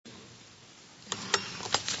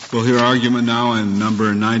We'll hear argument now in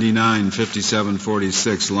number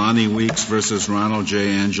 99-5746, Lonnie Weeks versus Ronald J.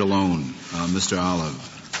 Angelone. Mr. Olive.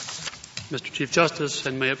 Mr. Chief Justice,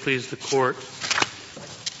 and may it please the Court,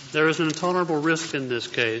 there is an intolerable risk in this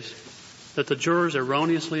case that the jurors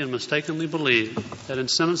erroneously and mistakenly believe that in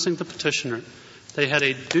sentencing the petitioner, they had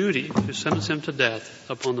a duty to sentence him to death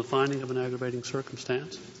upon the finding of an aggravating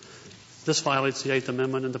circumstance. This violates the Eighth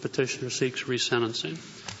Amendment, and the petitioner seeks resentencing.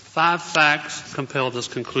 5 facts compel this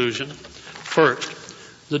conclusion.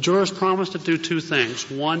 First, the jurors promised to do 2 things.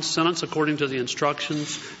 1, sentence according to the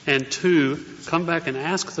instructions, and 2, come back and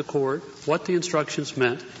ask the court what the instructions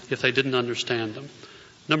meant if they didn't understand them.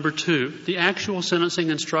 Number 2, the actual sentencing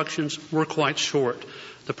instructions were quite short.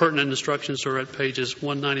 The pertinent instructions are at pages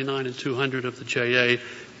 199 and 200 of the JA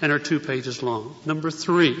and are 2 pages long. Number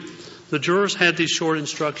 3, the jurors had these short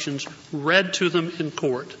instructions read to them in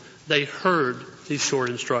court. They heard these short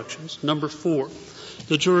instructions. Number 4,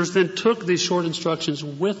 the jurors then took these short instructions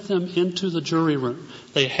with them into the jury room.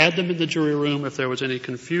 They had them in the jury room if there was any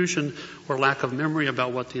confusion or lack of memory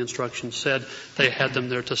about what the instructions said. They had them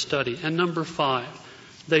there to study. And number 5,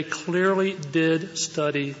 they clearly did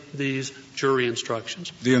study these jury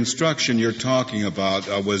instructions. The instruction you're talking about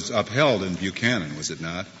was upheld in Buchanan, was it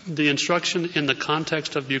not? The instruction in the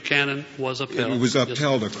context of Buchanan was upheld. It was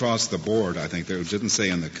upheld across the board, I think. It didn't say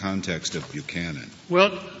in the context of Buchanan.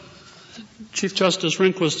 Well, Chief Justice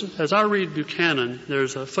Rehnquist, as I read Buchanan,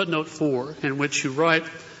 there's a footnote 4 in which you write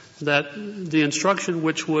that the instruction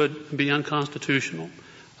which would be unconstitutional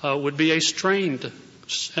would be a strained,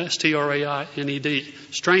 S-T-R-A-I-N-E-D,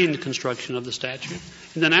 strained construction of the statute.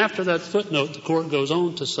 And then after that footnote, the court goes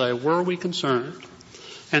on to say, were we concerned?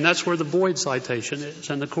 And that's where the Boyd citation is.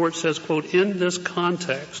 And the court says, quote, in this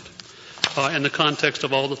context, in the context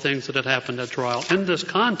of all the things that had happened at trial, in this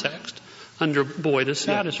context, under Boyd is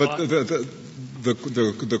satisfied. But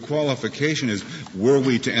the qualification is, were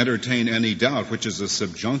we to entertain any doubt, which is a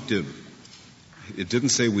subjunctive. It didn't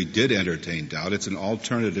say we did entertain doubt. It's an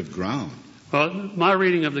alternative ground. Well, my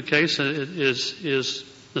reading of the case is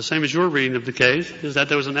the same as your reading of the case, is that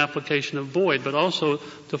there was an application of Boyd. But also,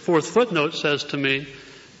 the 4th footnote says to me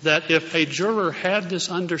that if a juror had this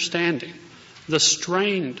understanding, the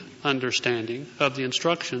strained understanding of the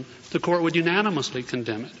instruction, the court would unanimously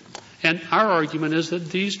condemn it. And our argument is that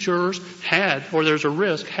these jurors had, or there's a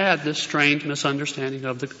risk, had this strained misunderstanding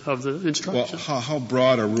of the instruction. Well, how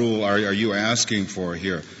broad a rule are you asking for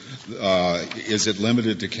here? Is it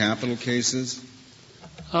limited to capital cases?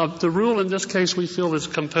 The rule in this case we feel is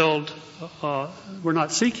compelled. We're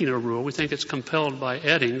not seeking a rule. We think it's compelled by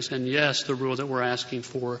Eddings. And yes, the rule that we're asking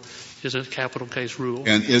for is a capital case rule.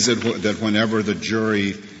 And is it that whenever the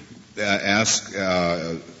jury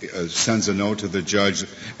sends a note to the judge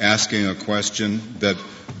asking a question, that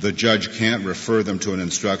the judge can't refer them to an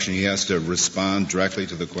instruction? He has to respond directly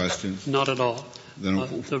to the question? Not at all. Then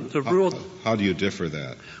the rule. How do you differ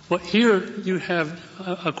that? Well, here you have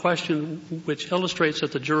a question which illustrates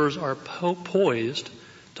that the jurors are poised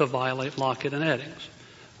to violate Lockett and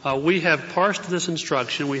Eddings. We have parsed this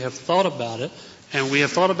instruction. We have thought about it. And we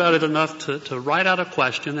have thought about it enough to write out a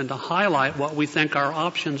question and to highlight what we think our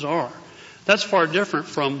options are. That's far different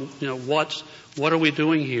from, what are we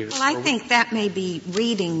doing here? Well, I think that may be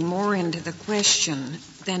reading more into the question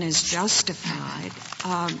than is justified.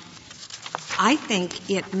 I think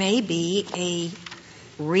it may be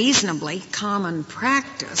a reasonably common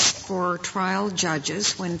practice for trial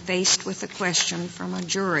judges, when faced with a question from a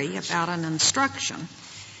jury about an instruction,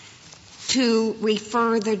 to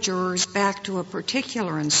refer the jurors back to a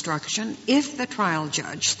particular instruction if the trial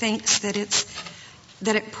judge thinks that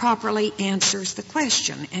it properly answers the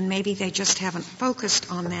question, and maybe they just haven't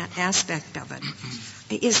focused on that aspect of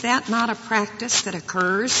it. Is that not a practice that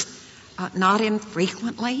occurs not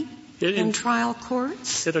infrequently in trial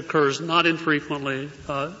courts? It occurs not infrequently,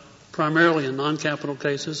 primarily in non-capital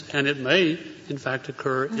cases, and it may, in fact,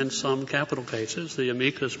 occur in some capital cases. The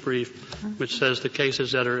amicus brief, which says the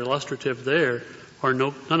cases that are illustrative there are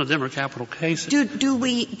none of them are capital cases. Do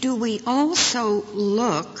we also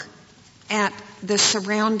look at the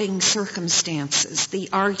surrounding circumstances, the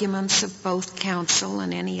arguments of both counsel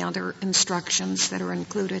and any other instructions that are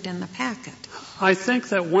included in the packet? I think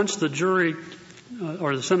that once the jury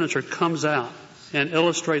or the senator comes out and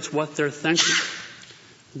illustrates what they're thinking,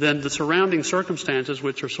 then the surrounding circumstances,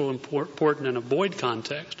 which are so important in a Boyd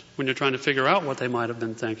context, when you're trying to figure out what they might have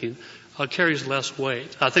been thinking, carries less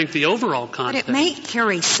weight. I think the overall context... But it may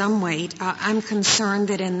carry some weight. I'm concerned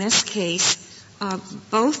that in this case,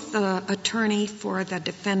 both the attorney for the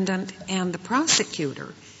defendant and the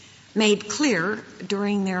prosecutor made clear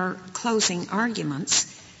during their closing arguments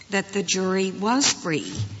that the jury was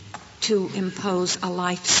free to impose a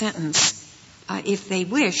life sentence if they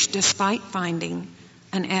wish, despite finding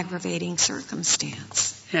an aggravating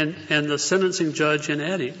circumstance. And the sentencing judge in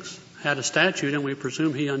Eddings had a statute, and we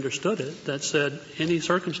presume he understood it, that said any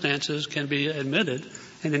circumstances can be admitted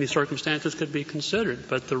and any circumstances could be considered.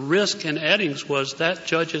 But the risk in Eddings was that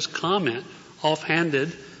judge's comment,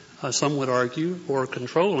 offhanded, some would argue, or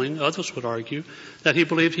controlling, others would argue, that he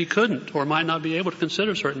believed he couldn't or might not be able to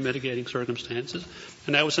consider certain mitigating circumstances.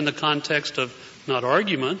 And that was in the context of not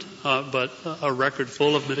argument, but a record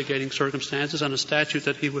full of mitigating circumstances and a statute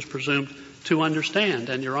that he was presumed to understand.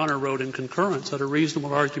 And Your Honor wrote in concurrence that a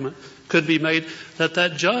reasonable argument could be made that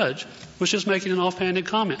that judge was just making an offhanded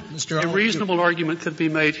comment. A reasonable argument could be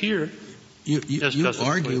made here. You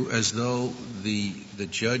argue as though the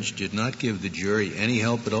judge did not give the jury any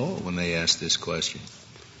help at all when they asked this question.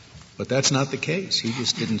 But that's not the case. He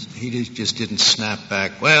just didn't snap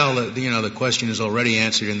back, well, the question is already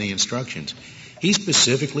answered in the instructions. He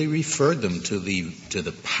specifically referred them to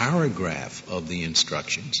the paragraph of the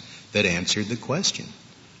instructions that answered the question.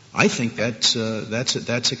 I think that's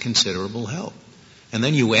a considerable help. And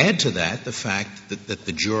then you add to that the fact that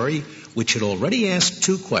the jury, which had already asked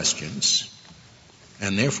two questions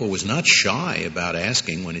and therefore was not shy about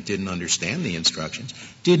asking when it didn't understand the instructions,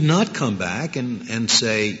 did not come back and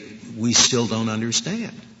say, we still don't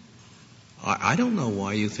understand. I don't know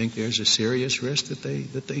why you think there's a serious risk that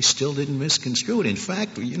they still didn't misconstrue it. In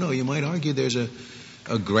fact, you might argue there's a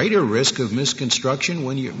greater risk of misconstruction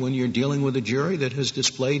when you're dealing with a jury that has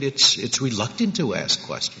displayed it's reluctant to ask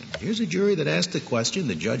questions. Here's a jury that asked the question.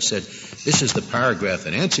 The judge said, this is the paragraph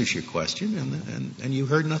that answers your question, and you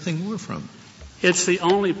heard nothing more from it. It's the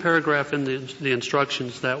only paragraph in the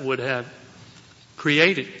instructions that would have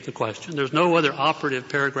created the question. There's no other operative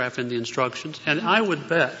paragraph in the instructions. And I would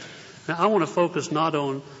bet, now I want to focus not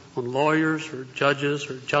on lawyers or judges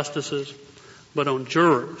or justices, but on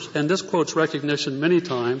jurors. And this quotes recognition many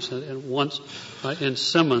times, and once in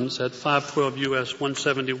Simmons at 512 U.S.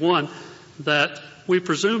 171, that we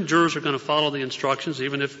presume jurors are going to follow the instructions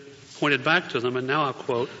even if pointed back to them. And now I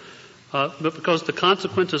quote, but because the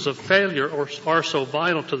consequences of failure are so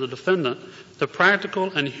vital to the defendant, the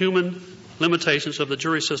practical and human limitations of the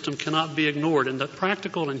jury system cannot be ignored. And the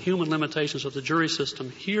practical and human limitations of the jury system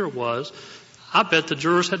here was, I bet the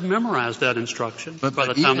jurors had memorized that instruction by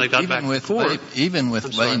the time they got back to court. Even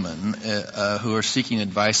with laymen who are seeking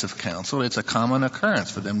advice of counsel, it's a common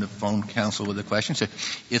occurrence for them to phone counsel with a question. Say,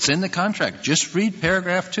 it's in the contract. Just read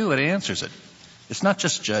paragraph 2. It answers it. It's not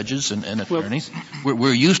just judges and attorneys.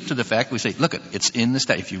 We're used to the fact we say, look, it's in the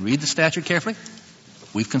statute. If you read the statute carefully,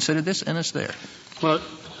 we've considered this and it's there. Well,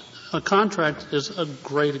 a contract is a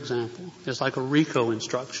great example. It's like a RICO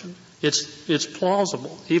instruction. It's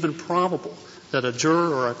plausible, even probable, that a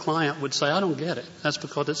juror or a client would say, I don't get it. That's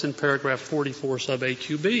because it's in paragraph 44 sub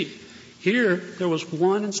AQB. Here, there was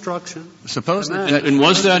one instruction. Suppose and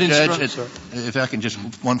was that instruction? If I can just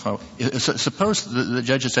one follow. Suppose the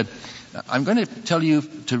judge has said, I'm going to tell you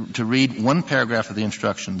to read one paragraph of the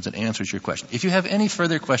instructions that answers your question. If you have any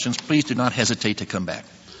further questions, please do not hesitate to come back.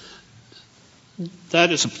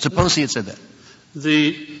 That is. Suppose he had said that.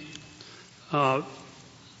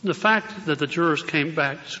 The fact that the jurors came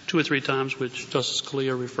back 2 or 3 times, which Justice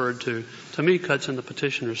Scalia referred to me cuts in the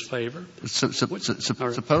petitioner's favor.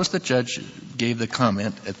 Suppose the judge gave the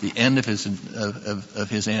comment at the end of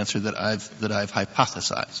his answer that I've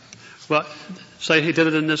hypothesized. Well, say he did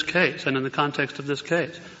it in this case and in the context of this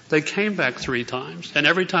case. They came back 3 times, and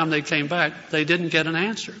every time they came back, they didn't get an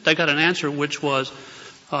answer. They got an answer which was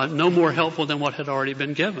no more helpful than what had already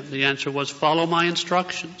been given. The answer was follow my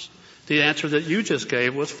instructions. The answer that you just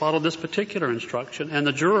gave was follow this particular instruction. And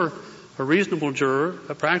the juror, a reasonable juror,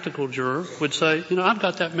 a practical juror, would say, I've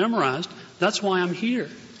got that memorized. That's why I'm here.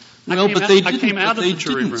 They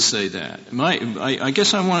didn't say that. I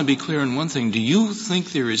guess I want to be clear on one thing. Do you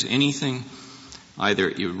think there is anything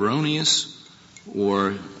either erroneous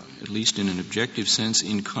or, at least in an objective sense,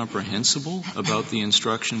 incomprehensible about the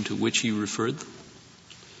instruction to which he referred?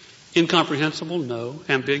 Incomprehensible, no.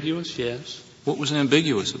 Ambiguous, yes. What was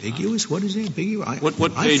ambiguous about it? Ambiguous? What is ambiguous?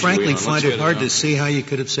 What I frankly find it hard to see how you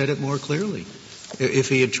could have said it more clearly if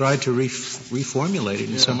he had tried to reformulate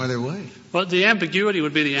it in some other way. Well, the ambiguity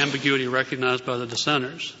would be the ambiguity recognized by the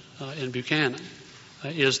dissenters in Buchanan,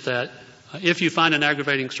 is that if you find an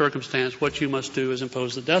aggravating circumstance, what you must do is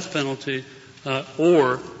impose the death penalty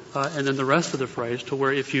or and then the rest of the phrase to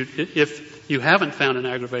where if you haven't found an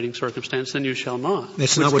aggravating circumstance, then you shall not.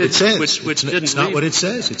 That's not what it says. It's not what it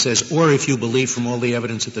says. It says, or if you believe from all the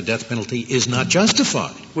evidence that the death penalty is not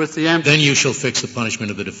justified, then you shall fix the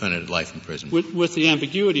punishment of the defendant at life imprisonment. With the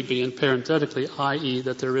ambiguity being parenthetically, i.e.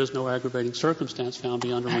 that there is no aggravating circumstance found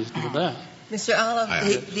beyond a reasonable doubt. Mr.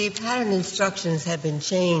 Olive, the pattern instructions have been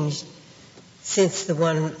changed since the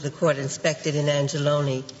one the court inspected in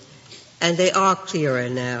Angelone, and they are clearer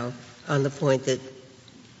now on the point that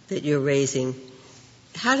you're raising.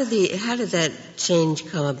 How did that change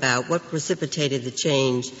come about? What precipitated the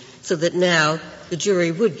change so that now the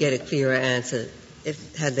jury would get a clearer answer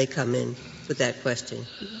had they come in with that question?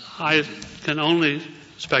 I can only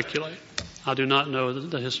speculate. I do not know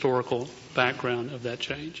the historical background of that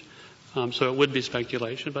change. So it would be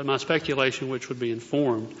speculation. But my speculation, which would be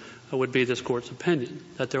informed, would be this Court's opinion,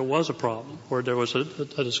 that there was a problem, or there was a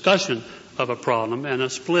discussion of a problem and a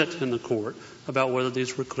split in the Court about whether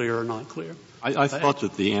these were clear or not clear. I thought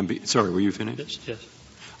that sorry, were you finished? Yes.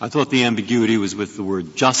 I thought the ambiguity was with the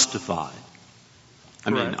word justified.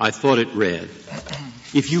 I thought it read,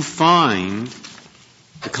 if you find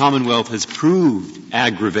the Commonwealth has proved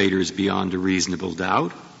aggravators beyond a reasonable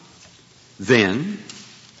doubt, then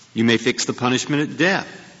you may fix the punishment at death.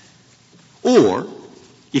 Or,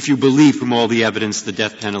 if you believe from all the evidence the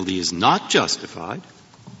death penalty is not justified,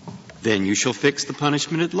 then you shall fix the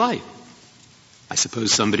punishment at life. I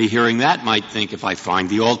suppose somebody hearing that might think, if I find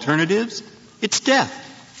the alternatives, it's death.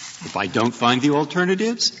 If I don't find the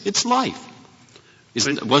alternatives, it's life.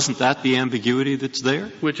 Wasn't that the ambiguity that's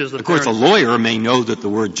there? Of course, a lawyer may know that the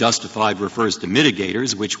word justified refers to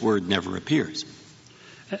mitigators, which word never appears.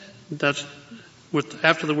 That's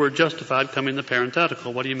after the word justified coming the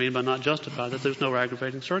parenthetical. What do you mean by not justified? That there's no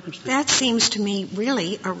aggravating circumstance. That seems to me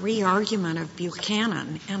really a re-argument of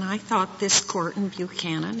Buchanan, and I thought this Court in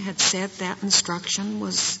Buchanan had said that instruction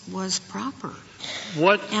was proper.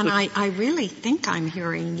 I really think I'm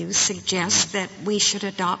hearing you suggest that we should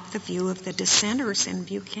adopt the view of the dissenters in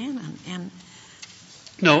Buchanan, and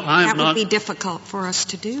that would be difficult for us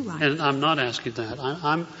to do. And I'm not asking that.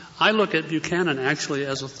 I look at Buchanan actually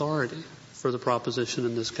as authority for the proposition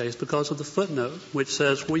in this case because of the footnote, which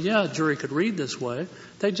says, well, yeah, a jury could read this way.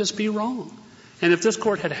 They'd just be wrong. And if this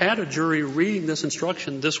Court had had a jury reading this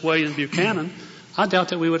instruction this way in Buchanan, I doubt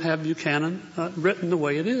that we would have Buchanan written the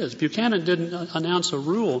way it is. Buchanan didn't announce a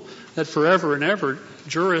rule that forever and ever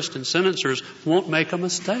jurists and sentencers won't make a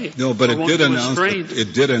mistake. No, but it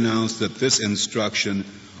did announce that this instruction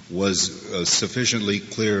was sufficiently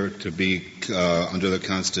clear to be under the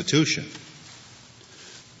Constitution.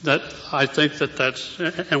 I think that's,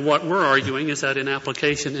 and what we're arguing is that in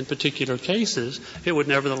application in particular cases, it would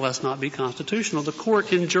nevertheless not be constitutional. The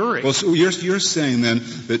Court in jury. Well, so you're saying then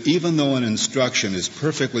that even though an instruction is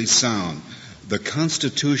perfectly sound, the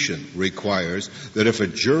Constitution requires that if a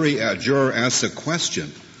juror asks a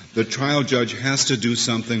question, the trial judge has to do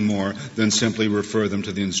something more than simply refer them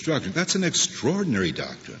to the instruction. That's an extraordinary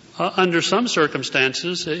doctrine. Under some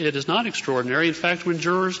circumstances, it is not extraordinary. In fact, when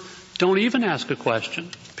jurors don't even ask a question.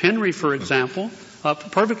 Penry, for example,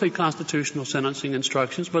 perfectly constitutional sentencing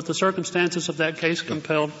instructions, but the circumstances of that case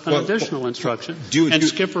compelled an additional instruction.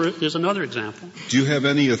 Skipper is another example. Do you have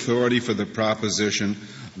any authority for the proposition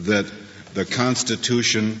that the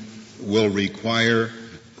Constitution will require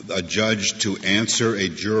a judge to answer a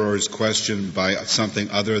juror's question by something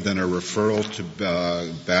other than a referral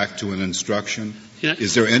back to an instruction?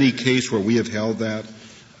 Is there any case where we have held that?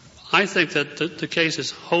 I think that the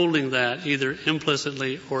cases holding that either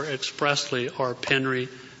implicitly or expressly are Penry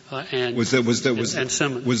and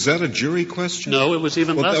Simmons. Was that a jury question? No, it was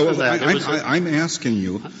even less than that. I'm asking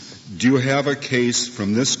you, do you have a case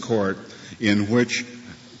from this Court in which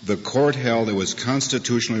the Court held it was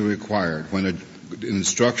constitutionally required when a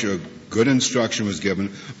good instruction was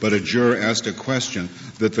given, but a juror asked a question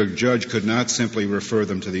that the judge could not simply refer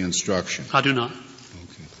them to the instruction? I do not.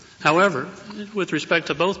 However, with respect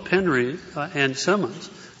to both Penry and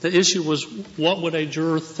Simmons, the issue was what would a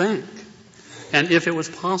juror think? And if it was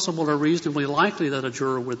possible or reasonably likely that a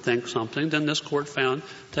juror would think something, then this Court found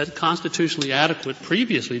that constitutionally adequate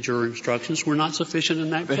previously juror instructions were not sufficient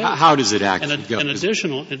in that case. But how does it actually go? And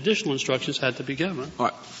additional instructions had to be given. All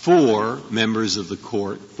right. 4 members of the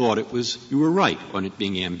Court thought you were right on it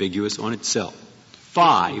being ambiguous on itself.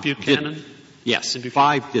 5 Buchanan? didn't. Yes,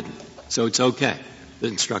 5 didn't. So it's okay. The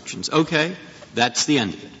instructions, okay, that's the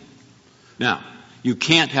end of it. Now, you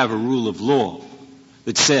can't have a rule of law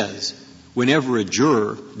that says whenever a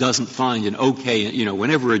juror doesn't find an okay,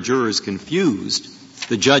 whenever a juror is confused,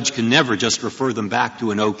 the judge can never just refer them back to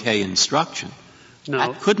an okay instruction. No.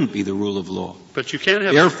 That couldn't be the rule of law. But you can't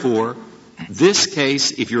have... Therefore, this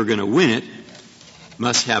case, if you're going to win it,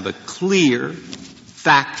 must have a clear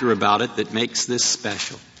factor about it that makes this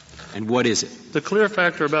special. And what is it? The clear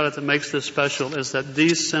factor about it that makes this special is that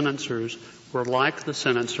these sentencers were like the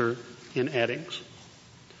sentencer in Eddings.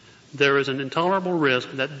 There is an intolerable risk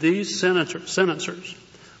that these sentencers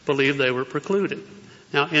believe they were precluded.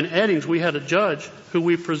 Now, in Eddings, we had a judge who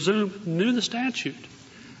we presume knew the statute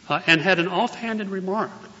and had an offhanded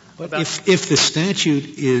remark. But if the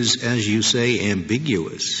statute is, as you say,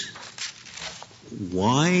 ambiguous,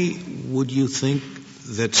 why would you think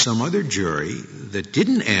that some other jury that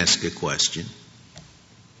didn't ask a question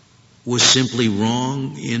was simply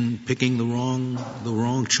wrong in picking the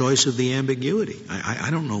wrong choice of the ambiguity? I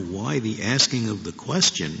don't know why the asking of the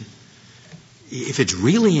question, if it's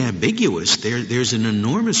really ambiguous, there's an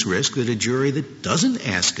enormous risk that a jury that doesn't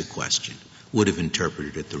ask a question would have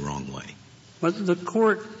interpreted it the wrong way. But the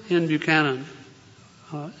court in Buchanan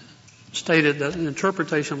stated that an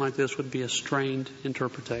interpretation like this would be a strained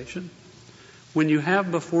interpretation. When you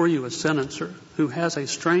have before you a sentencer who has a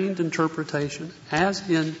strained interpretation, as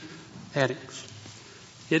in Eddings,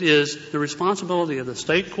 it is the responsibility of the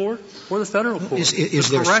state court or the federal court to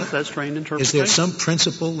correct that strained interpretation. Is there some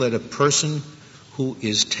principle that a person who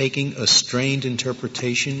is taking a strained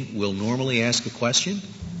interpretation will normally ask a question?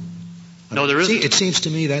 No, there isn't. It seems to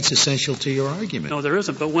me that's essential to your argument. No, there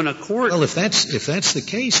isn't. But when a court... Well, if that's the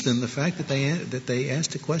case, then the fact that they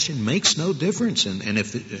asked a question makes no difference.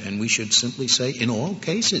 And we should simply say, in all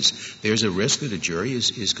cases, there's a risk that a jury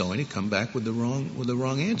is going to come back with the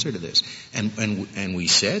wrong answer to this. And we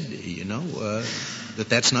said, that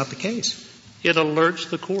that's not the case. It alerts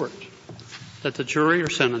the court that the jury or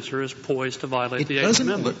sentencer is poised to violate the Eighth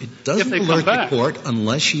Amendment. It doesn't alert the court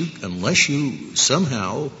unless you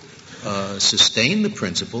somehow sustain the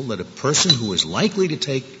principle that a person who is likely to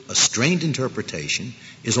take a strained interpretation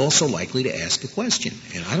is also likely to ask a question.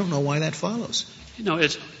 And I don't know why that follows.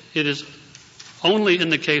 It is only in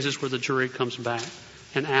the cases where the jury comes back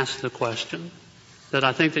and asks the question that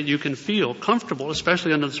I think that you can feel comfortable,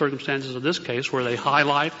 especially under the circumstances of this case where they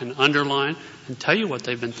highlight and underline and tell you what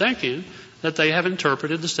they've been thinking, that they have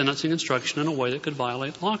interpreted the sentencing instruction in a way that could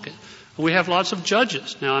violate Lockett. We have lots of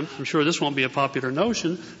judges. Now, I'm sure this won't be a popular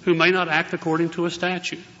notion, who may not act according to a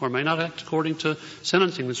statute or may not act according to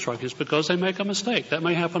sentencing instructions because they make a mistake. That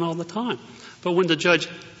may happen all the time. But when the judge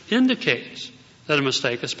indicates that a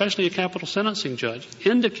mistake, especially a capital sentencing judge,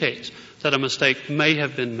 indicates that a mistake may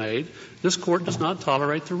have been made, this court does not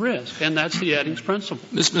tolerate the risk. And that's the Eddings principle.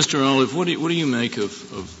 Mr. Olive, what do you make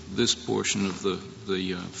of this portion of the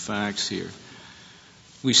facts here?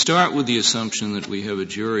 We start with the assumption that we have a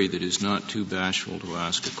jury that is not too bashful to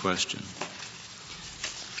ask a question.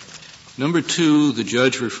 Number two, the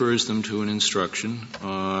judge refers them to an instruction,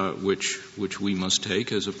 which we must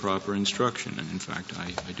take as a proper instruction. And in fact,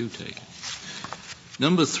 I do take it.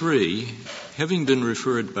 Number three, having been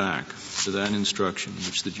referred back to that instruction,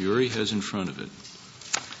 which the jury has in front of it,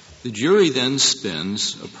 the jury then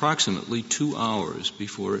spends approximately 2 hours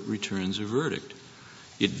before it returns a verdict.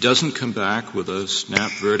 It doesn't come back with a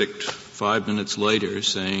snap verdict 5 minutes later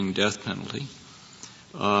saying death penalty,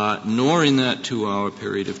 nor in that 2-hour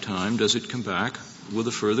period of time does it come back with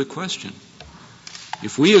a further question.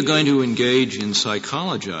 If we are going to engage in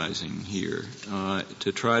psychologizing here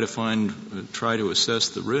to try to assess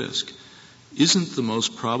the risk, isn't the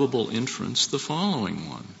most probable inference the following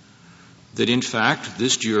one? That in fact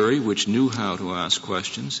this jury, which knew how to ask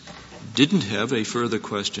questions, didn't have a further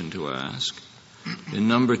question to ask, and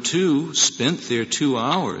number two, spent their 2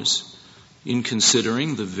 hours in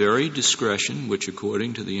considering the very discretion which,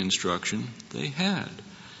 according to the instruction, they had.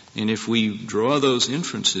 And if we draw those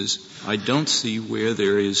inferences, I don't see where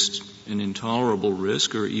there is an intolerable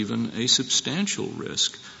risk or even a substantial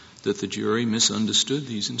risk that the jury misunderstood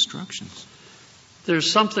these instructions.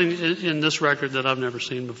 There's something in this record that I've never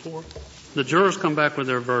seen before. The jurors come back with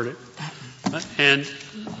their verdict, and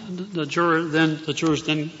the jurors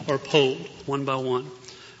then are polled one by one.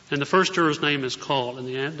 And the first juror's name is called,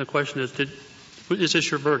 and the question is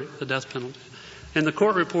this your verdict, the death penalty? And the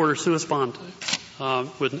court reporter, sua sponte,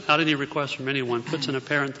 without any request from anyone, puts in a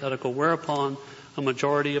parenthetical, whereupon a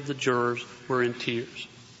majority of the jurors were in tears.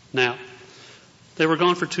 Now, they were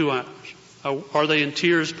gone for 2 hours. Are they in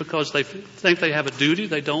tears because they think they have a duty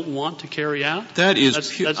they don't want to carry out? That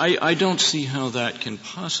is, I don't see how that can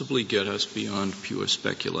possibly get us beyond pure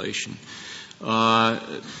speculation.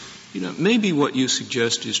 Maybe what you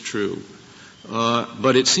suggest is true,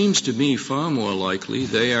 but it seems to me far more likely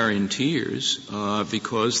they are in tears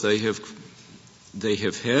because they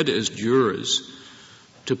have had as jurors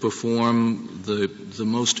to perform the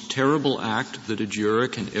most terrible act that a juror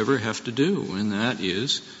can ever have to do, and that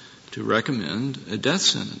is to recommend a death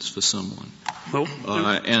sentence for someone.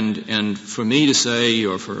 And for me to say,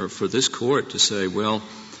 or for this court to say, well,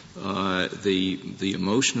 the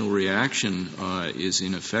emotional reaction is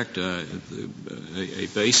in effect a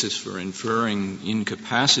basis for inferring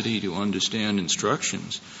incapacity to understand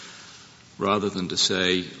instructions, rather than to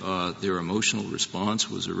say their emotional response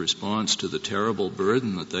was a response to the terrible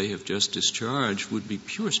burden that they have just discharged, would be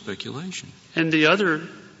pure speculation. And the other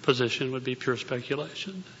position would be pure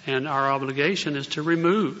speculation. And our obligation is to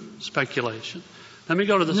remove speculation. Let me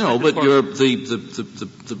go to the second part.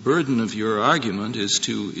 The burden of your argument is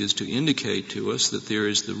to indicate to us that there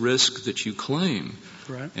is the risk that you claim.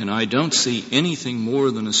 Right. And I don't see anything more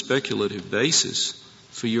than a speculative basis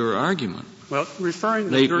for your argument. Well,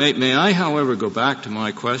 May I, however, go back to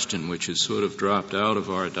my question, which has sort of dropped out of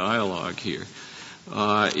our dialogue here?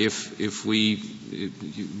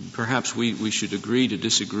 Perhaps we should agree to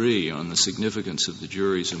disagree on the significance of the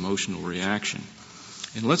jury's emotional reaction.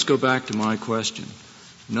 And let's go back to my question.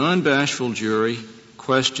 Non-bashful jury,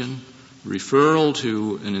 question, referral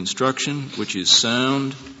to an instruction which is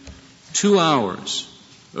sound, 2 hours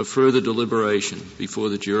of further deliberation before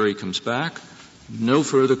the jury comes back, no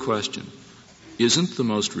further question. Isn't the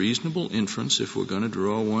most reasonable inference, if we're going to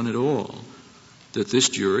draw one at all, that this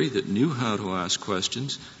jury that knew how to ask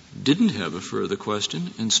questions didn't have a further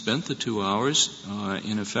question and spent the 2 hours,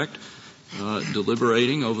 in effect,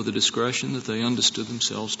 deliberating over the discretion that they understood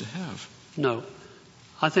themselves to have? No.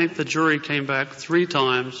 I think the jury came back 3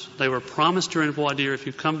 times. They were promised during voir dire, if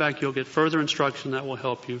you come back, you'll get further instruction that will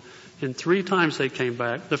help you. And 3 times they came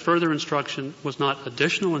back. The further instruction was not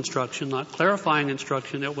additional instruction, not clarifying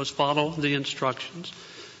instruction. It was follow the instructions.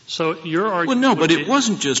 So your argument. Well, no, but it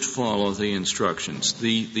wasn't just follow the instructions.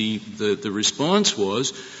 The response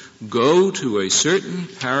was go to a certain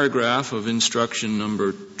paragraph of instruction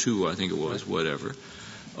number 2, I think it was, whatever,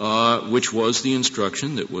 which was the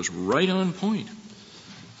instruction that was right on point.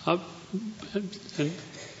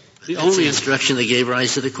 The only instruction that gave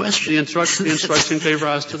rise to the question. The instruction gave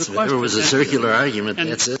rise to the question. There was a circular argument.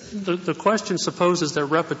 And that's it. The question supposes that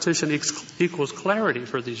repetition equals clarity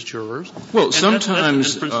for these jurors. Well,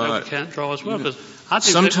 sometimes that's an inference that we can't draw as well.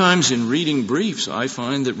 Sometimes in reading briefs, I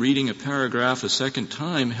find that reading a paragraph a second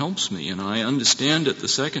time helps me, and I understand it the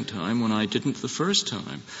second time when I didn't the first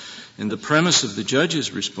time. And the premise of the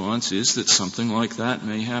judge's response is that something like that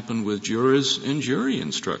may happen with jurors and jury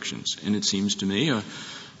instructions, and it seems to me a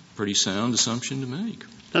pretty sound assumption to make.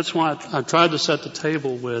 That's why I tried to set the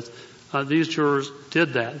table with these jurors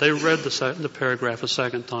did that. They read the paragraph a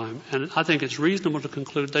second time, and I think it's reasonable to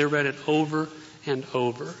conclude they read it over and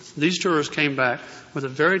over. These jurors came back with a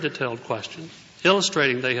very detailed question,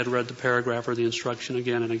 illustrating they had read the paragraph or the instruction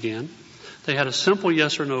again and again. They had a simple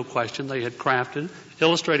yes or no question they had crafted,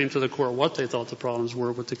 illustrating to the court what they thought the problems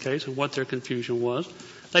were with the case and what their confusion was.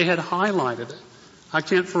 They had highlighted it. I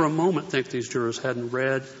can't for a moment think these jurors hadn't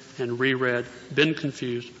read and reread, been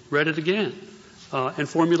confused, read it again, and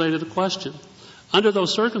formulated a question. Under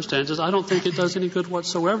those circumstances, I don't think it does any good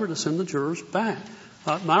whatsoever to send the jurors back.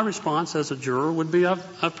 My response as a juror would be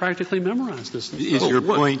I've practically memorized this. Is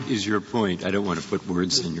your point, I don't want to put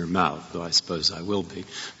words in your mouth, though I suppose I will be,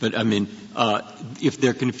 but I mean, if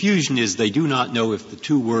their confusion is they do not know if the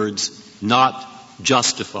 2 words not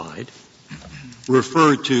justified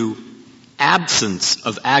refer to absence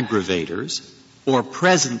of aggravators or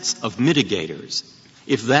presence of mitigators,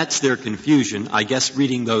 if that's their confusion, I guess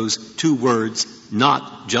reading those 2 words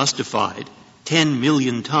not justified 10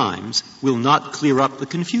 million times will not clear up the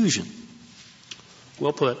confusion.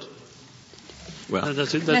 Well put. Well,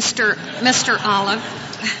 Mr. Olive,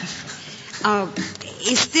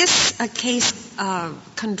 is this a case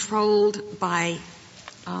controlled by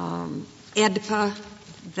EDPA,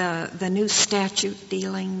 the new statute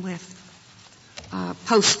dealing with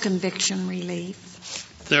post-conviction relief?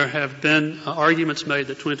 There have been arguments made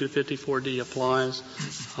that 2254D applies.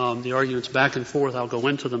 The arguments back and forth, I'll go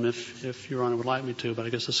into them if Your Honor would like me to, but I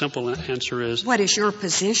guess the simple answer is... What is your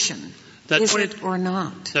position? Is it or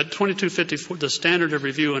not? That 2254, the standard of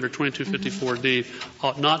review under 2254D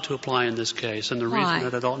ought not to apply in this case. And the reason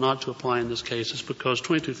that it ought not to apply in this case is because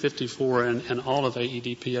 2254 and all of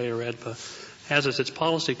AEDPA or EDPA has as its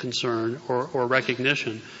policy concern or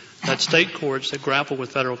recognition that state courts that grapple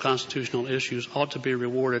with federal constitutional issues ought to be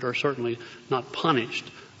rewarded or certainly not punished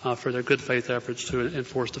for their good faith efforts to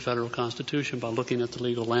enforce the federal Constitution by looking at the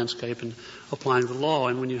legal landscape and applying the law.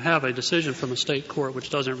 And when you have a decision from a state court which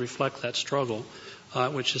doesn't reflect that struggle,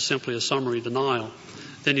 which is simply a summary denial,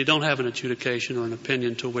 then you don't have an adjudication or an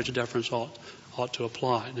opinion to which deference ought ought to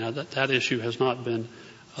apply. Now, that issue has not been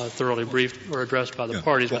thoroughly briefed or addressed by the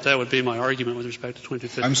parties, but that would be my argument with respect to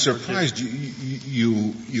 2254. I'm surprised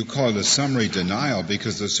you call it a summary denial,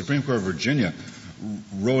 because the Supreme Court of Virginia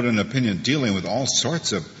wrote an opinion dealing with all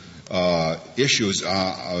sorts of issues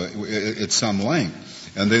at some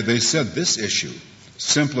length. And they said this issue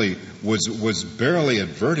simply was barely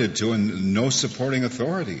adverted to and no supporting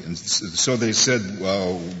authority. And so they said,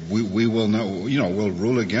 well, we will know, we'll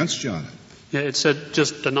rule against you on it. Yeah, it said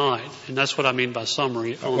just denied, and that's what I mean by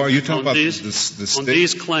summary. Are you talking about the state? On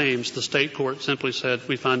these claims, the state court simply said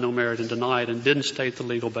we find no merit and denied, and didn't state the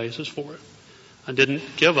legal basis for it, and didn't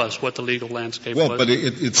give us what the legal landscape was. Well, but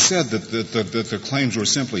it said that the claims were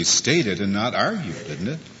simply stated and not argued, didn't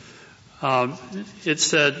it? It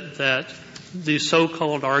said that the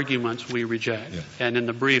so-called arguments we reject, and in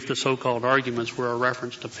the brief, the so-called arguments were a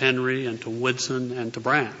reference to Penry and to Woodson and to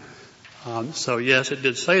Brandt. So yes, it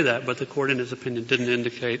did say that, but the court in its opinion didn't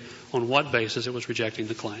indicate on what basis it was rejecting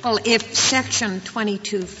the claim. Well, if Section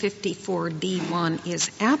 2254D1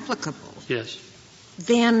 is applicable, yes,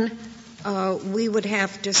 then we would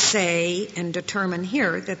have to say and determine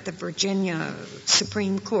here that the Virginia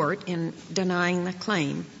Supreme Court, in denying the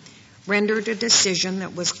claim, rendered a decision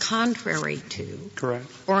that was contrary to correct,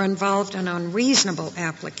 or involved an unreasonable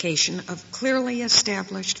application of clearly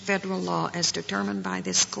established federal law as determined by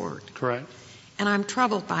this court. Correct. And I'm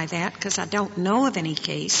troubled by that because I don't know of any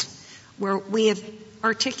case where we have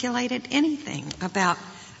articulated anything about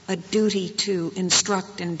a duty to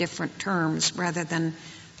instruct in different terms rather than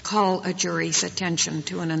call a jury's attention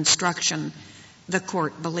to an instruction the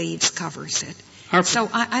court believes covers it. So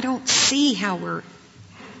I don't see how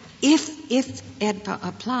if AEDPA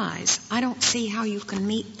applies, I don't see how you can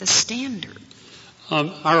meet the standard.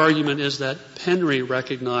 Our argument is that Penry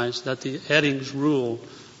recognized that the Eddings rule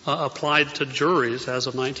applied to juries as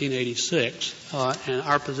of 1986, and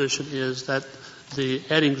our position is that the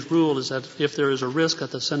Eddings rule is that if there is a risk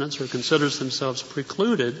that the sentencer considers themselves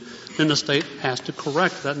precluded, then the state has to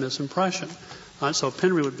correct that misimpression. So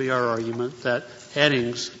Penry would be our argument that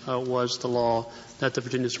Eddings was the law that the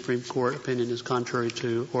Virginia Supreme Court opinion is contrary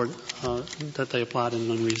to, or that they applied in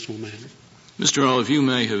an unreasonable manner. Mr. Olive, you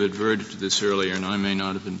may have adverted to this earlier, and I may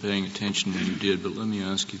not have been paying attention when you did, but let me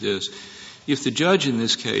ask you this. If the judge in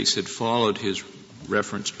this case had followed his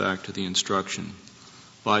reference back to the instruction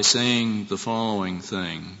by saying the following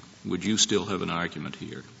thing, would you still have an argument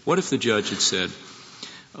here? What if the judge had said,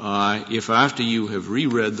 if after you have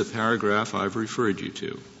reread the paragraph I've referred you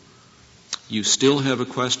to, you still have a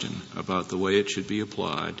question about the way it should be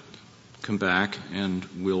applied, come back and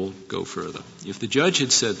we'll go further. If the judge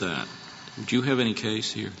had said that, would you have any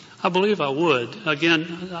case here? I believe I would.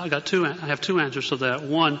 Again, I have two answers to that.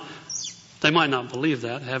 One, they might not believe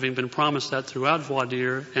that, having been promised that throughout voir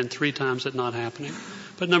dire and 3 times it not happening.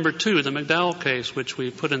 But number 2, the McDowell case, which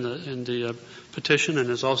we put in the petition and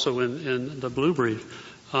is also in the blue brief,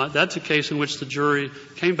 that's a case in which the jury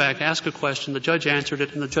came back, asked a question, the judge answered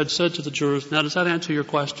it, and the judge said to the jurors, now does that answer your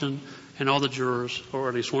question? And all the jurors, or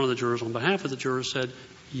at least one of the jurors on behalf of the jurors, said,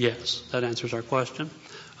 yes, that answers our question.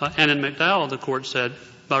 And in McDowell, the court said,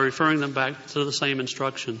 by referring them back to the same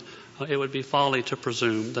instruction, it would be folly to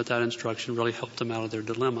presume that instruction really helped them out of their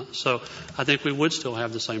dilemma. So I think we would still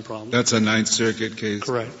have the same problem. That's a Ninth Circuit case?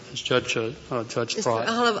 Correct. It's Judge Pratt.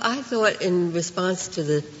 Olive, I thought in response to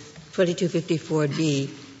the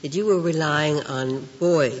 2254D that you were relying on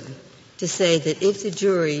Boyd to say that if the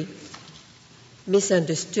jury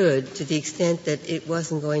misunderstood to the extent that it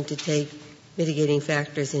wasn't going to take mitigating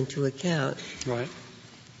factors into account, right,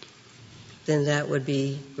 then that would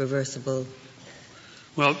be reversible.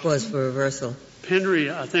 Well, cause for reversal.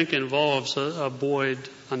 Penry, I think, involves a Boyd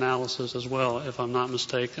analysis as well, if I'm not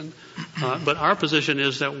mistaken. But our position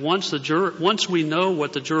is that once we know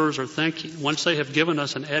what the jurors are thinking, once they have given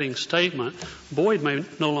us an Eddings statement, Boyd may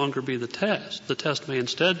no longer be the test. The test may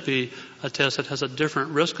instead be a test that has a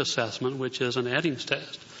different risk assessment, which is an Eddings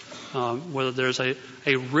test, whether there's a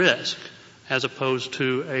risk as opposed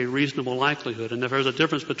to a reasonable likelihood. And if there's a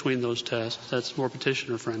difference between those tests that's more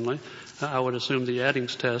petitioner-friendly, I would assume the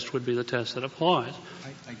Eddings test would be the test that applies.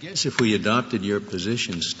 I guess if we adopted your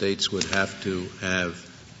position, states would have to have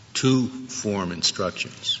 2 form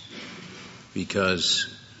instructions,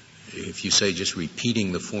 because if you say just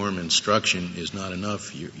repeating the form instruction is not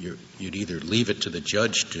enough, you'd either leave it to the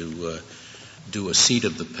judge to do a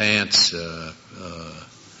seat-of-the-pants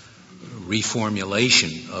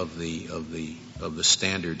reformulation of the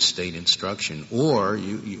standard state instruction, or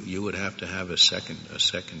you would have to have a second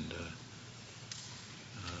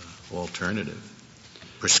alternative.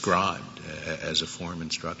 prescribed as a form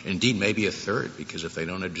instruction. Indeed, maybe a third, because if they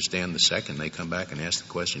don't understand the second, they come back and ask the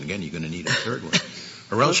question again. You're going to need a third one,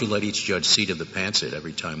 or else you let each judge seat of the pants it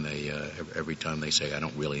every time they say, "I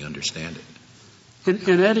don't really understand it." In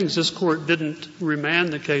Eddings, this court didn't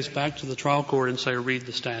remand the case back to the trial court and say, read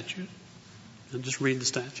the statute, and just read the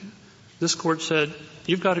statute. This court said,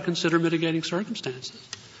 you've got to consider mitigating circumstances.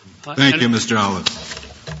 Thank you, Mr. Olive.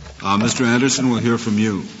 Mr. Anderson, we'll hear from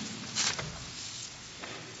you.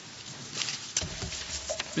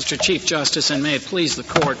 Mr. Chief Justice, and may it please the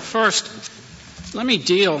Court, first, let me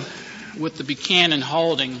deal with the Buchanan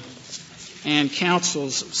holding and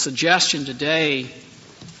counsel's suggestion today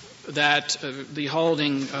that the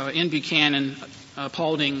holding in Buchanan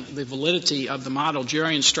upholding the validity of the model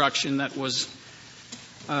jury instruction that was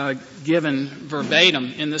given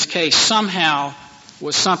verbatim in this case somehow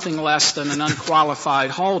was something less than an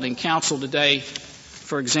unqualified holding. Counsel today,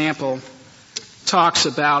 for example, talks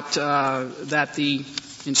about that the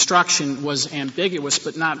instruction was ambiguous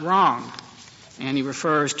but not wrong, and he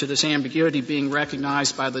refers to this ambiguity being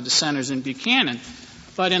recognized by the dissenters in Buchanan.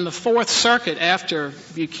 But in the Fourth Circuit, after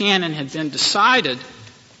Buchanan had been decided,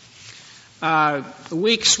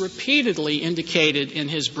 Weeks repeatedly indicated in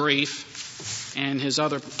his brief and his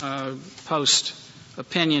other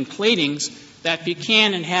post-opinion pleadings that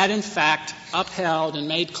Buchanan had in fact upheld and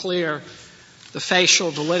made clear the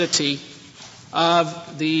facial validity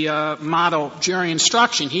of the model jury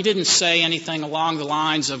instruction. He didn't say anything along the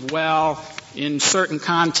lines of, well, in certain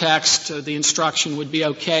contexts the instruction would be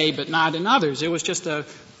okay, but not in others. It was just a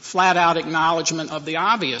flat-out acknowledgement of the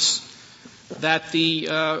obvious, that the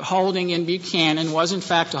holding in Buchanan was in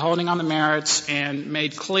fact a holding on the merits and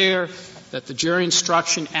made clear that the jury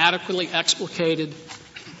instruction adequately explicated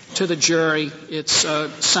to the jury its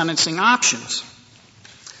sentencing options.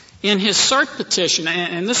 In his cert petition,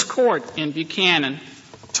 and this court in Buchanan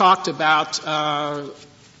talked about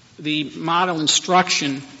the model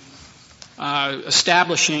instruction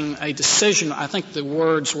establishing a decision, I think the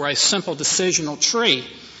words were a simple decisional tree.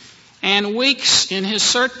 And Weeks, in his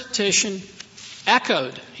cert petition,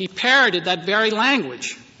 he parroted that very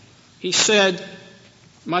language. He said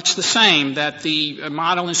much the same, that the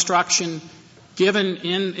model instruction given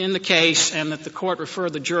in the case and that the court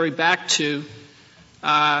referred the jury back to,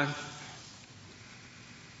 that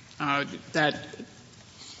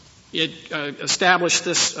it established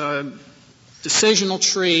this decisional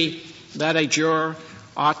tree that a juror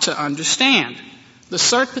ought to understand. The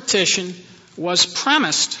cert petition was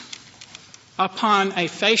premised upon a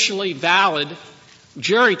facially valid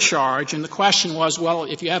jury charge, and the question was, well,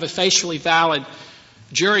 if you have a facially valid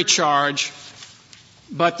jury charge,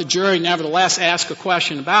 but the jury nevertheless asks a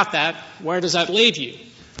question about that, where does that leave you?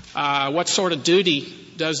 What sort of duty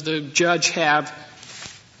does the judge have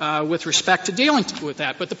with respect to dealing with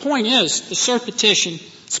that? But the point is, the cert petition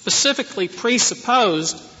specifically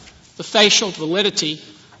presupposed the facial validity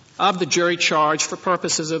of the jury charge for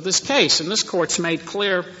purposes of this case. And this Court's made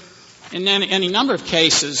clear in any number of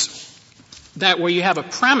cases that where you have a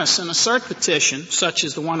premise in a cert petition, such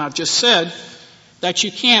as the one I've just said, that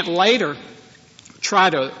you can't later try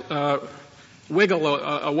to wiggle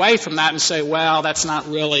away from that and say, well, that's not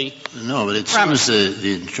really No, but it seems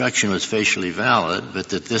the instruction was facially valid, but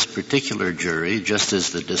that this particular jury, just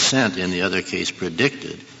as the dissent in the other case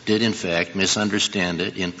predicted, did in fact misunderstand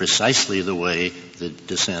it in precisely the way the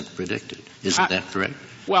dissent predicted. Isn't that correct?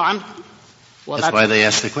 Well, that's why they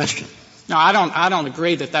asked the question. No, I don't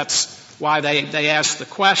agree that that's why they asked the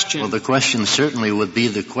question. Well, the question certainly would be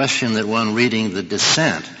the question that one reading the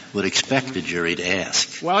dissent would expect a jury to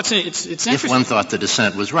ask. Well, it's interesting. If one thought the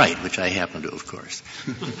dissent was right, which I happen to, of course.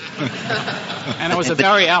 And it was a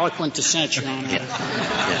very eloquent dissent, Your Honor. Yeah.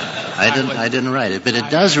 I didn't write it. But it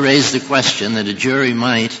does raise the question that a jury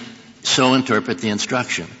might so interpret the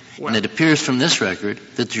instruction. Well, and it appears from this record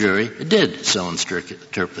that the jury did so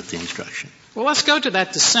interpret the instruction. Well, let's go to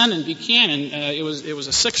that dissent in Buchanan. It was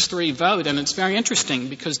a 6-3 vote, and it's very interesting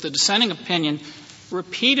because the dissenting opinion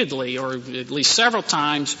repeatedly, or at least several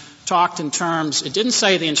times, talked in terms, it didn't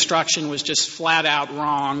say the instruction was just flat out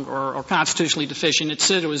wrong or constitutionally deficient. It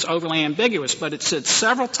said it was overly ambiguous, but it said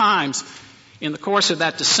several times in the course of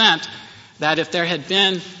that dissent that if there had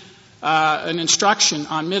been an instruction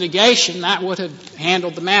on mitigation, that would have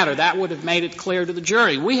handled the matter. That would have made it clear to the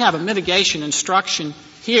jury. We have a mitigation instruction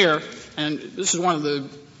here, and this is one of the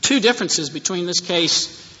two differences between this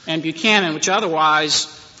case and Buchanan, which otherwise,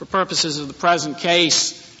 for purposes of the present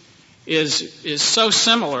case, is so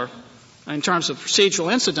similar in terms of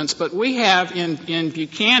procedural incidents. But we have in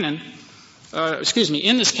Buchanan,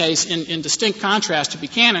 in this case, in distinct contrast to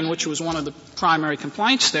Buchanan, which was one of the primary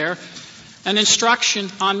complaints there, an instruction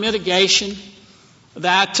on mitigation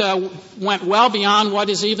that went well beyond what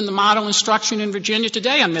is even the model instruction in Virginia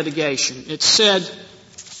today on mitigation. It said,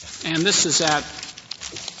 and this is at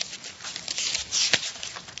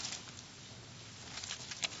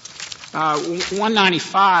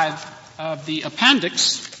 $195 of the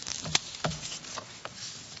appendix,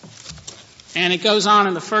 and it goes on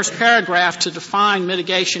in the first paragraph to define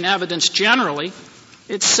mitigation evidence generally.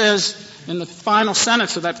 It says in the final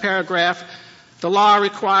sentence of that paragraph, the law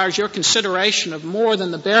requires your consideration of more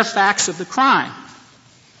than the bare facts of the crime.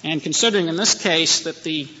 And considering in this case that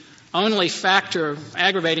the only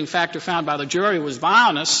aggravating factor found by the jury was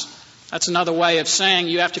violence, that's another way of saying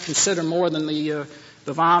you have to consider more than the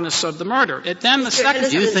violence of the murder. Do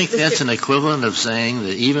you think that's an equivalent of saying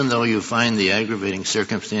that even though you find the aggravating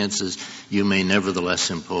circumstances, you may nevertheless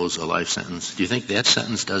impose a life sentence? Do you think that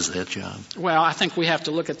sentence does that job? Well, I think we have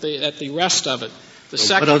to look at the rest of it.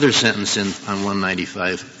 What other sentence on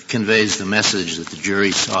 195 conveys the message that the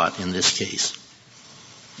jury sought in this case?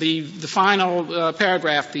 The final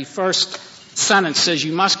paragraph, the first sentence says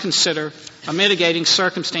you must consider a mitigating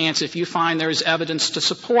circumstance if you find there is evidence to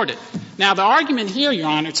support it. Now, the argument here, Your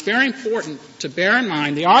Honor, it's very important to bear in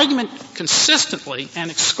mind, the argument consistently and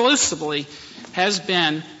exclusively has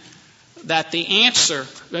been that the answer,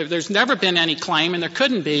 there's never been any claim, and there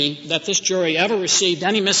couldn't be, that this jury ever received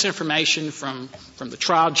any misinformation from the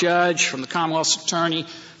trial judge, from the Commonwealth's attorney,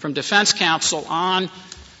 from defense counsel on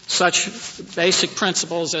such basic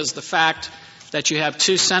principles as the fact that you have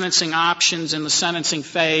two sentencing options in the sentencing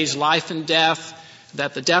phase, life and death,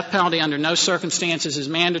 that the death penalty under no circumstances is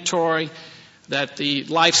mandatory, that the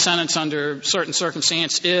life sentence under certain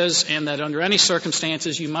circumstance is, and that under any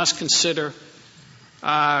circumstances you must consider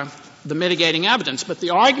the mitigating evidence. But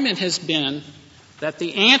the argument has been that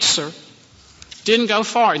the answer didn't go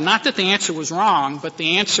far. Not that the answer was wrong, but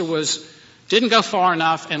the answer didn't go far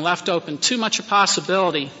enough and left open too much a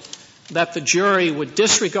possibility that the jury would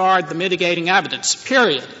disregard the mitigating evidence,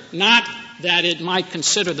 period. Not that it might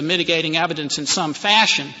consider the mitigating evidence in some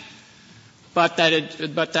fashion, but that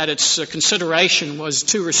its consideration was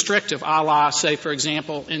too restrictive, a la, say, for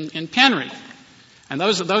example, in Penry. And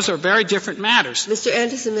those are very different matters. Mr.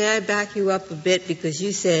 Anderson, may I back you up a bit, because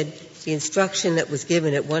you said the instruction that was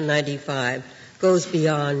given at 195 goes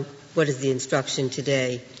beyond what is the instruction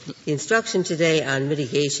today. The instruction today on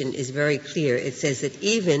mitigation is very clear. It says that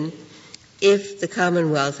even if the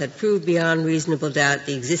Commonwealth had proved beyond reasonable doubt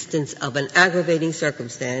the existence of an aggravating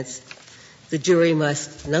circumstance, the jury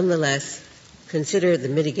must nonetheless consider the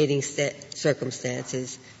mitigating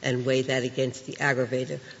circumstances and weigh that against the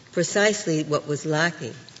aggravator. Precisely what was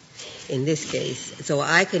lacking in this case. So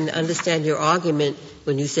I can understand your argument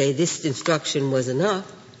when you say this instruction was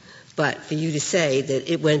enough, but for you to say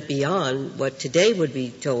that it went beyond what today would be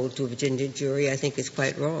told to a Virginia jury, I think is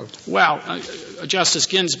quite wrong. Well, Justice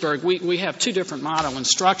Ginsburg, we have two different model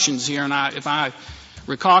instructions here, and if I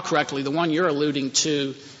recall correctly, the one you're alluding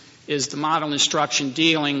to is the model instruction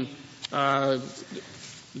dealing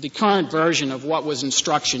the current version of what was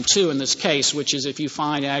instruction 2 in this case, which is if you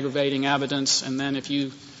find aggravating evidence and then if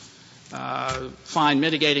you find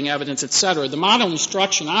mitigating evidence, et cetera. The model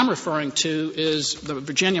instruction I'm referring to is the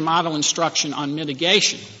Virginia model instruction on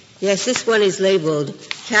mitigation. Yes, this one is labeled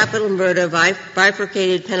capital murder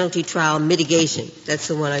bifurcated penalty trial mitigation. That's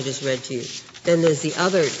the one I just read to you. Then there's the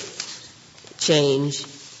other change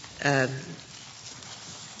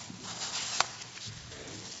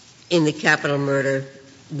in the capital murder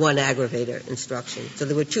one aggravator instruction. So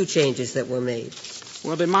there were two changes that were made.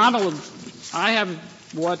 Well, the model, I have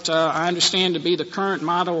what I understand to be the current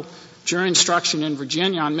model jury instruction in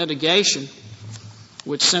Virginia on mitigation,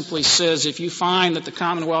 which simply says if you find that the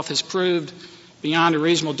Commonwealth has proved beyond a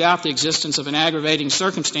reasonable doubt the existence of an aggravating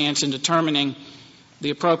circumstance in determining the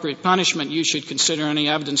appropriate punishment, you should consider any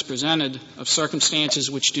evidence presented of circumstances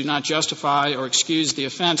which do not justify or excuse the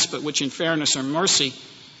offense, but which in fairness or mercy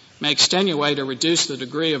may extenuate or reduce the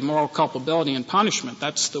degree of moral culpability and punishment.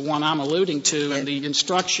 That's the one I'm alluding to. And the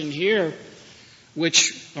instruction here,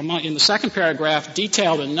 which in the second paragraph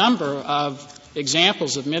detailed a number of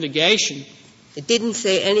examples of mitigation. It didn't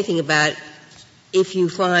say anything about if you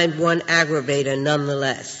find one aggravator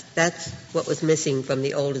nonetheless. That's what was missing from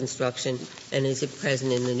the old instruction, and is it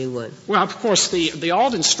present in the new one? Well, of course, the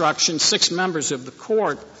old instruction, 6 members of the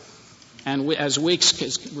court, and as Weeks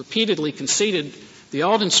has repeatedly conceded, the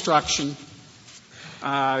old instruction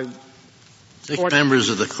 6 members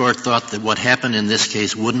of the court thought that what happened in this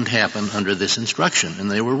case wouldn't happen under this instruction,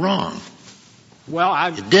 and they were wrong.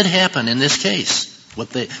 Well, it did happen in this case.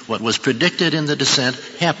 What was predicted in the dissent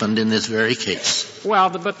happened in this very case. Well,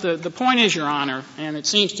 but the point is, Your Honor, and it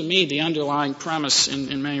seems to me the underlying premise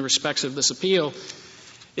in many respects of this appeal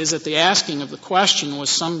is that the asking of the question was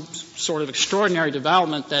some sort of extraordinary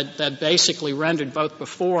development that basically rendered both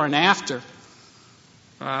before and after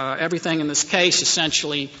everything in this case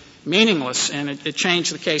essentially meaningless, and it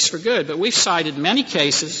changed the case for good. But we've cited many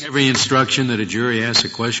cases. Every instruction that a jury asks a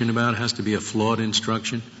question about has to be a flawed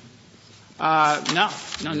instruction? No,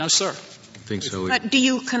 sir. I think so. But do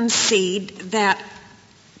you concede that,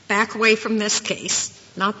 back away from this case,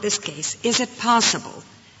 not this case, is it possible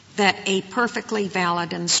that a perfectly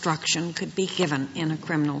valid instruction could be given in a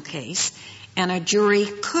criminal case and a jury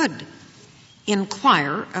could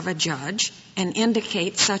inquire of a judge and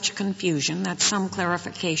indicate such confusion that some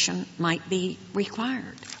clarification might be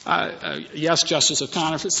required? Yes, Justice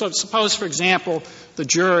O'Connor. So suppose, for example, the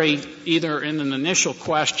jury, either in an initial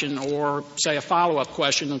question or, say, a follow-up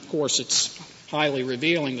question — of course, it's highly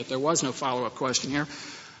revealing that there was no follow-up question here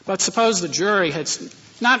 — but suppose the jury had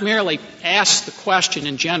not merely asked the question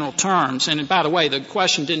in general terms, and by the way, the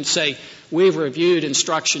question didn't say, we've reviewed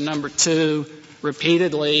instruction number 2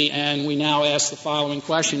 repeatedly, and we now ask the following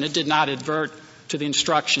question. It did not advert to the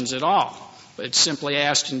instructions at all. It simply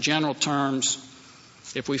asked in general terms,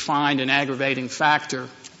 if we find an aggravating factor,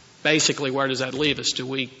 basically where does that leave us? Do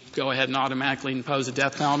we go ahead and automatically impose a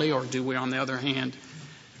death penalty, or do we, on the other hand,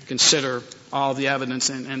 consider all the evidence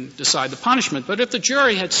and decide the punishment? But if the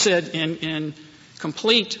jury had said in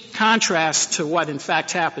complete contrast to what in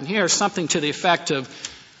fact happened here, something to the effect of,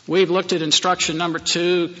 we've looked at instruction number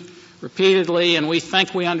 2 repeatedly, and we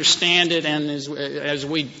think we understand it, and as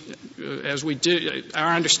we do,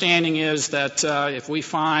 our understanding is that if we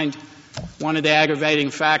find one of the aggravating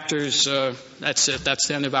factors, that's it. That's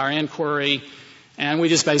the end of our inquiry, and we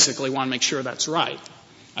just basically want to make sure that's right.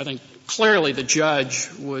 I think clearly the judge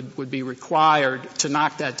would be required to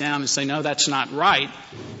knock that down and say, no, that's not right.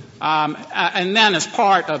 And then as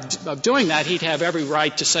part of doing that, he'd have every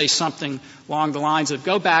right to say something along the lines of,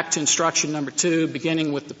 go back to instruction number 2,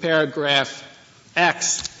 beginning with the paragraph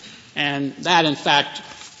X, and that, in fact,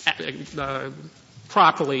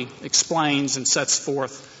 properly explains and sets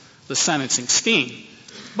forth the sentencing scheme.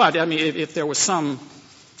 But, I mean, if there was some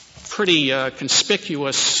pretty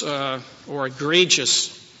conspicuous or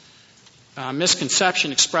egregious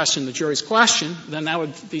misconception expressed in the jury's question, then that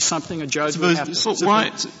would be something a judge would have to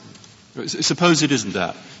Suppose it isn't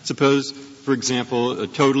that. Suppose, for example, a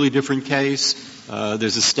totally different case.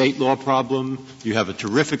 There's a state law problem. You have a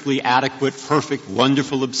terrifically adequate, perfect,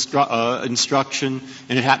 wonderful instruction,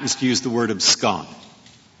 and it happens to use the word abscond.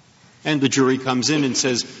 And the jury comes in and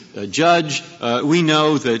says, Judge, we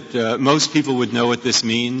know that most people would know what this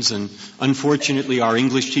means, and unfortunately our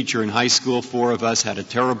English teacher in high school, 4 of us, had a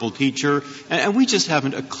terrible teacher, and we just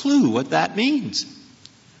haven't a clue what that means.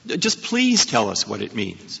 Just please tell us what it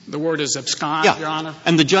means. The word is abscond, yeah. Your Honor.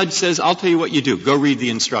 And the judge says, I'll tell you what you do. Go read the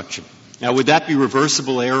instruction. Now, would that be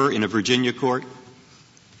reversible error in a Virginia court?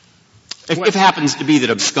 If it happens to be that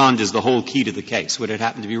abscond is the whole key to the case, would it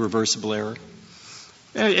happen to be reversible error?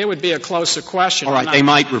 It would be a closer question. All right, they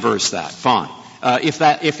might reverse that. Fine.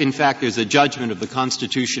 If in fact there's a judgment of the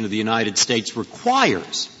Constitution of the United States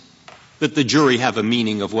requires that the jury have a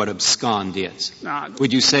meaning of what abscond is,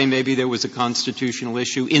 would you say maybe there was a constitutional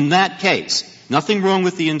issue? In that case, nothing wrong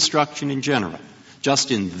with the instruction in general.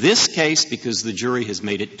 Just in this case, because the jury has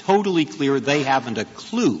made it totally clear they haven't a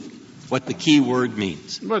clue what the key word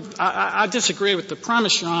means. But I disagree with the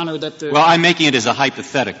premise, Your Honor, that the... Well, I'm making it as a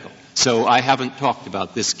hypothetical. So I haven't talked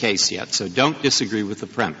about this case yet, so don't disagree with the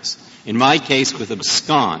premise. In my case with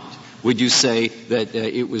abscond, would you say that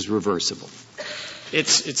it was reversible?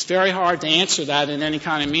 It's very hard to answer that in any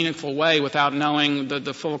kind of meaningful way without knowing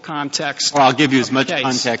the full context. Well, I'll give you as much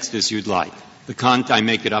context as you'd like. I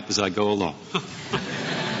make it up as I go along.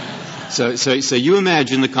 So you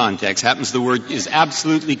imagine the context. Happens the word is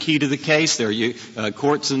absolutely key to the case. There are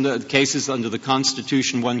courts in the cases under the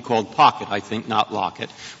Constitution, one called Pocket, I think, not Lockett,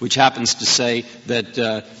 which happens to say that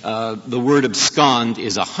the word abscond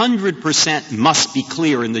is 100% must be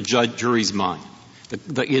clear in the jury's mind.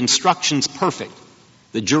 The instruction's perfect.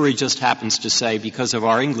 The jury just happens to say, because of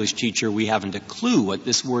our English teacher, we haven't a clue what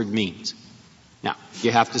this word means. Now,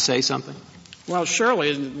 you have to say something? Well,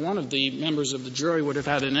 surely one of the members of the jury would have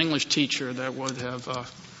had an English teacher that would have...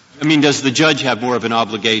 I mean, does the judge have more of an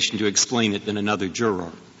obligation to explain it than another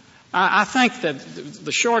juror? I think that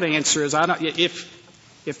the short answer is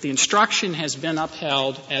if the instruction has been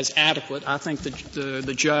upheld as adequate, I think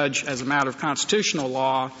the judge, as a matter of constitutional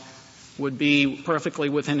law, would be perfectly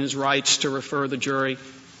within his rights to refer the jury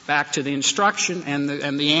back to the instruction, and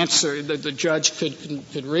the answer, the judge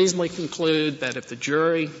could reasonably conclude that if the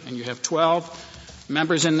jury, and you have 12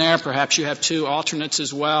 members in there, perhaps you have 2 alternates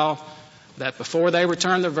as well, that before they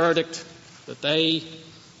return the verdict, that they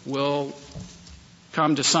will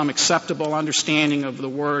come to some acceptable understanding of the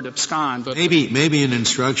word abscond. But maybe an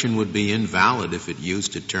instruction would be invalid if it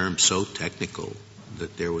used a term so technical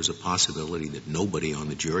that there was a possibility that nobody on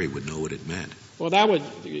the jury would know what it meant. Well,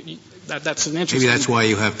 that's an interesting... Maybe that's why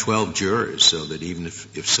you have 12 jurors, so that even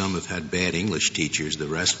if some have had bad English teachers, the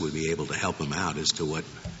rest would be able to help them out as to what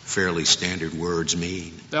fairly standard words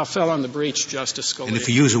mean. They'll fill in the breach, Justice Scalia. And if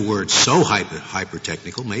you use a word so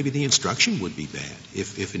hyper-technical, maybe the instruction would be bad,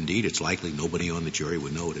 if indeed it's likely nobody on the jury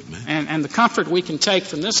would know what it meant. And the comfort we can take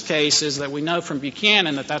from this case is that we know from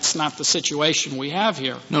Buchanan that that's not the situation we have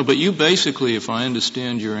here. No, but you basically, if I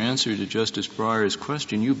understand your answer to Justice Breyer's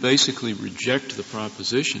question, you basically reject the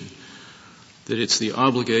proposition that it's the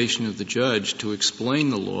obligation of the judge to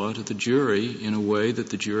explain the law to the jury in a way that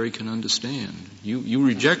the jury can understand. You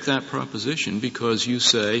reject that proposition because you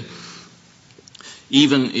say,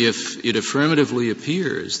 even if it affirmatively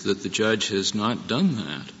appears that the judge has not done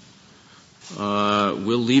that,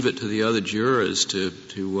 we'll leave it to the other jurors to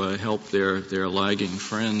help their lagging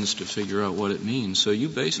friends to figure out what it means. So you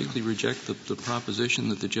basically reject the proposition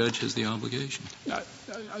that the judge has the obligation.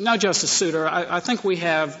 No, Justice Souter. I think we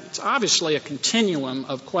have, it's obviously a continuum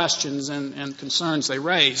of questions and concerns they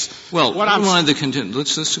raise. Well,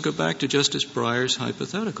 let's go back to Justice Breyer's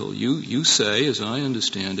hypothetical. You say, as I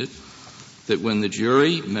understand it, that when the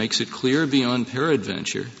jury makes it clear beyond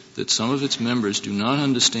peradventure that some of its members do not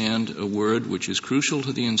understand a word which is crucial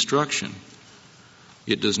to the instruction,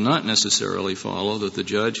 it does not necessarily follow that the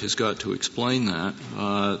judge has got to explain that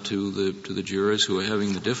to the jurors who are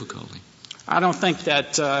having the difficulty. I don't think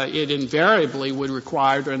that it invariably would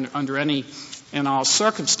require under any and all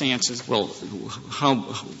circumstances. Well,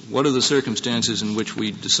 what are the circumstances in which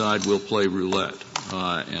we decide we'll play roulette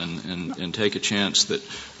and take a chance that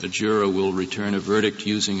a juror will return a verdict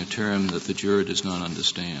using a term that the juror does not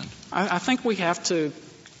understand? I think we have to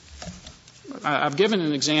 — I've given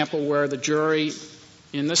an example where the jury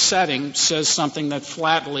in this setting says something that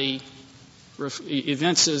flatly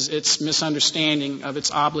evinces its misunderstanding of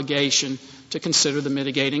its obligation to consider the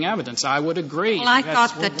mitigating evidence. I would agree. Well, I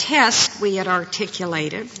thought the test we had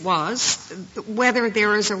articulated was whether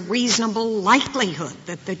there is a reasonable likelihood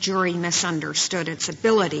that the jury misunderstood its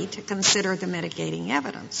ability to consider the mitigating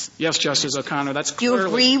evidence. Yes, Justice O'Connor, that's clearly... Do you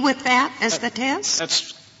agree with that as the test?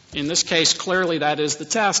 That's, in this case, clearly that is the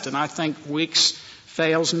test, and I think Weeks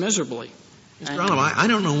fails miserably. Mr. Olive, I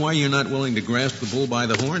don't know why you're not willing to grasp the bull by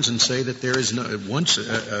the horns and say that there is no, once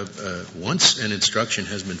an instruction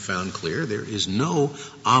has been found clear, there is no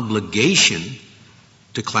obligation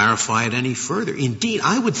to clarify it any further. Indeed,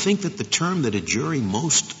 I would think that the term that a jury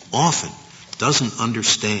most often doesn't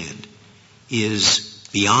understand is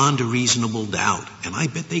beyond a reasonable doubt. And I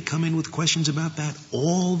bet they come in with questions about that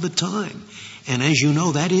all the time. And as you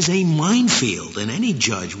know, that is a minefield, and any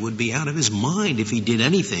judge would be out of his mind if he did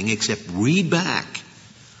anything except read back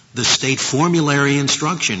the state formulary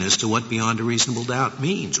instruction as to what beyond a reasonable doubt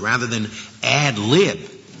means, rather than ad lib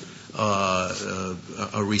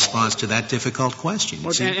a response to that difficult question.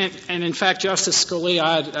 Well, and in fact, Justice Scalia,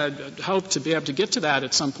 I'd hope to be able to get to that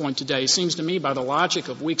at some point today. It seems to me, by the logic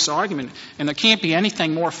of Weeks' argument, and there can't be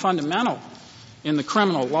anything more fundamental in the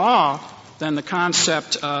criminal law than the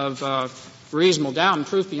concept of reasonable doubt and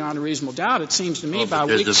proof beyond a reasonable doubt, it seems to me, by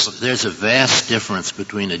Weeks. There's a vast difference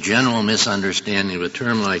between a general misunderstanding of a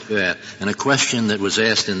term like that and a question that was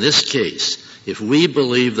asked in this case. If we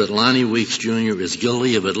believe that Lonnie Weeks, Jr. is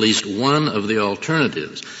guilty of at least one of the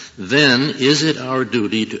alternatives, then is it our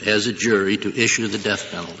duty as a jury to issue the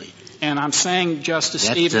death penalty? And I'm saying, Justice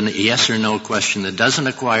Stevens... That's a yes or no question that doesn't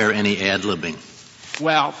require any ad-libbing.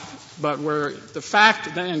 Well, but the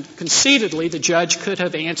fact, and conceitedly, the judge could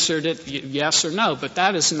have answered it yes or no, but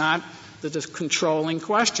that is not the controlling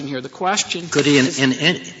question here. The question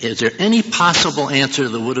is there any possible answer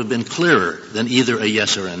that would have been clearer than either a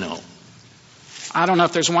yes or a no? I don't know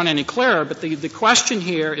if there's one any clearer, but the question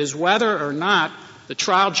here is whether or not the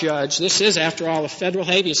trial judge, this is, after all, a federal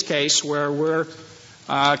habeas case where we're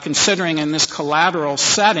considering in this collateral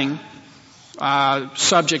setting,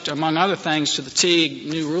 subject, among other things, to the Teague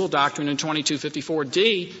new rule doctrine in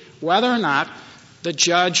 2254D, whether or not the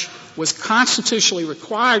judge was constitutionally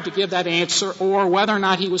required to give that answer or whether or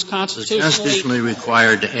not he was constitutionally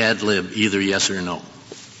required to ad-lib either yes or no.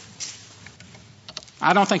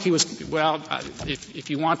 I don't think he was, well, if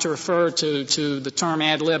you want to refer to the term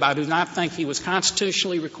ad lib, I do not think he was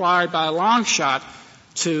constitutionally required by a long shot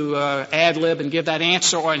to ad-lib and give that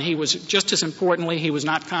answer, and he was, just as importantly, he was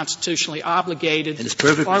not constitutionally obligated. And it's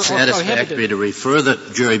perfectly satisfactory to refer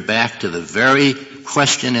the jury back to the very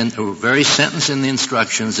question and the very sentence in the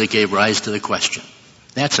instructions that gave rise to the question.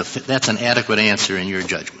 That's an adequate answer in your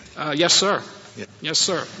judgment. Yes, sir. Yeah. Yes,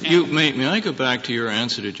 sir. May I go back to your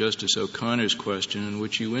answer to Justice O'Connor's question, in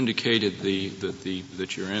which you indicated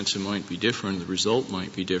that your answer might be different, the result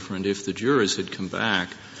might be different if the jurors had come back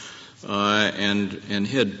and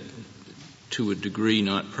had, to a degree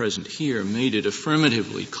not present here, made it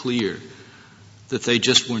affirmatively clear that they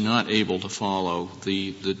just were not able to follow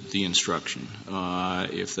the instruction.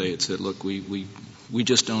 If they had said, look, we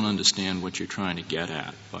just don't understand what you're trying to get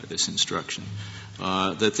at by this instruction,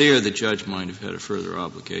 that there the judge might have had a further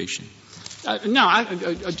obligation.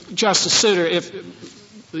 Justice Souter,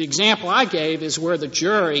 if the example I gave is where the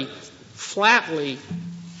jury flatly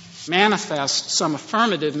manifests some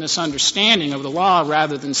affirmative misunderstanding of the law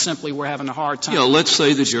rather than simply we're having a hard time. Let's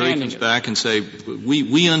say the jury comes back and say,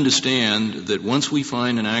 we understand that once we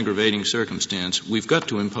find an aggravating circumstance, we've got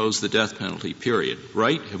to impose the death penalty, period.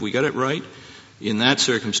 Right? Have we got it right? In that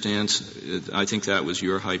circumstance, I think that was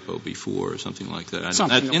your hypo before or something like that.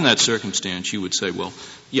 In that circumstance, you would say, well,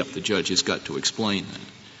 the judge has got to explain that.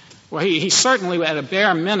 Well, he certainly, at a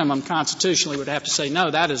bare minimum, constitutionally would have to say,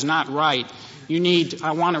 no, that is not right.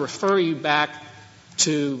 I want to refer you back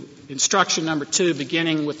to instruction number 2,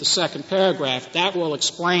 beginning with the second paragraph. That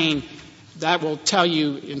will tell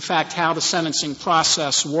you, in fact, how the sentencing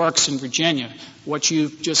process works in Virginia. What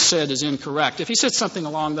you've just said is incorrect. If he said something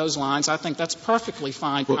along those lines, I think that's perfectly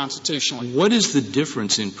fine constitutionally. What is the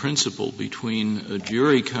difference in principle between a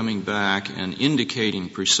jury coming back and indicating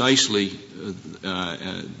precisely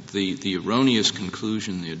the erroneous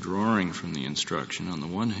conclusion they're drawing from the instruction on the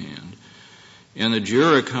one hand, and a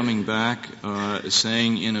juror coming back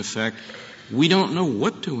saying, in effect, we don't know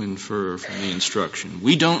what to infer from the instruction.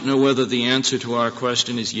 We don't know whether the answer to our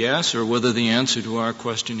question is yes or whether the answer to our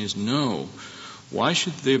question is no. Why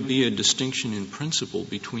should there be a distinction in principle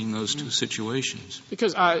between those two situations?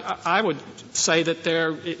 Because I would say that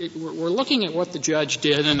we're looking at what the judge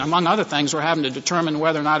did, and among other things, we're having to determine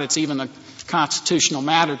whether or not it's even a constitutional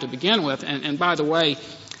matter to begin with. And by the way...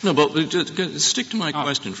 No, but stick to my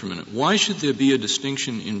question for a minute. Why should there be a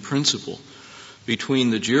distinction in principle between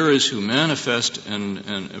the jurors who manifest and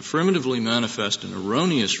affirmatively manifest an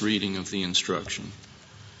erroneous reading of the instruction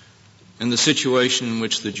and the situation in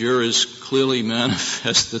which the jurors clearly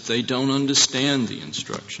manifest that they don't understand the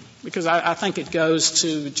instruction? Because I think it goes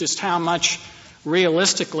to just how much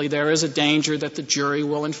realistically there is a danger that the jury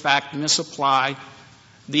will in fact misapply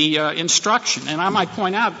the instruction. And I might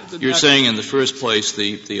point out you're saying in the first place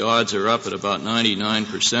the odds are up at about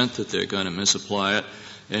 99% that they're going to misapply it.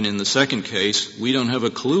 And in the second case, we don't have a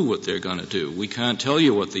clue what they're going to do. We can't tell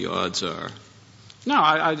you what the odds are.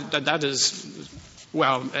 No, that is,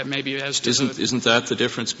 well, maybe as to... Isn't that the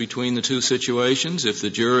difference between the two situations? If the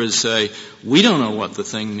jurors say, we don't know what the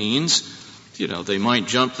thing means, they might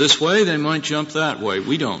jump this way, they might jump that way.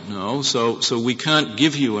 We don't know. So we can't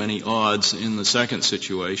give you any odds in the second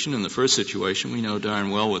situation. In the first situation, we know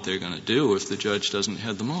darn well what they're going to do if the judge doesn't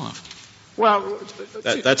head them off. Well,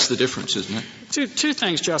 that's the difference, isn't it? Two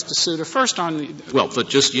things, Justice Souter. First on the... Well, but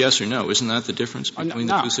just yes or no. Isn't that the difference between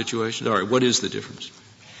the two situations? All right, what is the difference?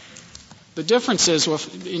 The difference is,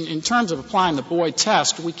 in terms of applying the Boyd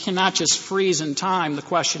test, we cannot just freeze in time the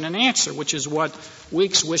question and answer, which is what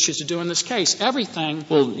Weeks wishes to do in this case. Everything...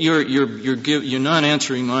 Well, you're not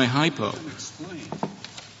answering my hypo.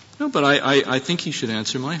 No, but I think he should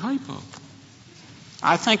answer my hypo.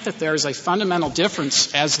 I think that there's a fundamental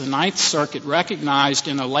difference, as the Ninth Circuit recognized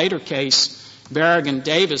in a later case,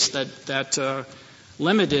 Berrigan-Davis, that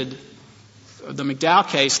limited the McDowell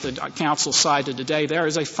case that counsel cited today. There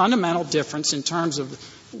is a fundamental difference in terms of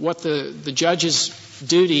what the judge's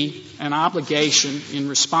duty and obligation in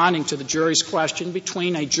responding to the jury's question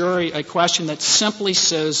between a question that simply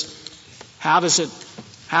says, how does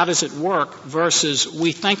it work, versus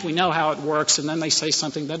we think we know how it works, and then they say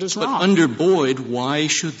something that is wrong. But under Boyd, why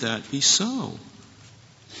should that be so?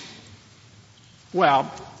 Well,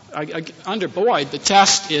 under Boyd, the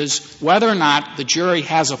test is whether or not the jury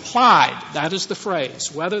has applied. That is the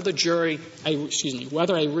phrase. Whether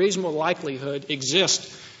a reasonable likelihood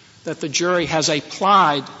exists that the jury has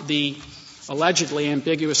applied the allegedly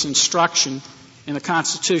ambiguous instruction in a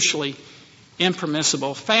constitutionally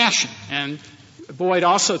impermissible fashion. And Boyd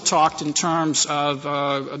also talked in terms of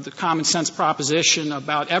the common sense proposition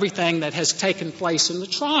about everything that has taken place in the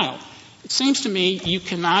trial. It seems to me you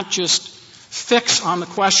cannot just fix on the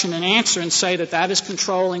question and answer and say that is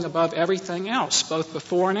controlling above everything else, both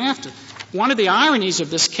before and after. One of the ironies of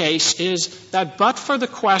this case is that but for the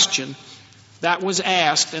question that was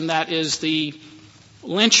asked, and that is the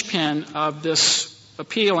linchpin of this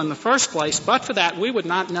appeal in the first place, but for that we would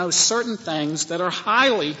not know certain things that are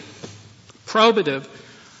highly probative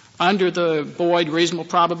under the Boyd reasonable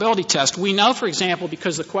probability test. We know, for example,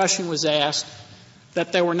 because the question was asked,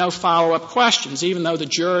 that there were no follow-up questions, even though the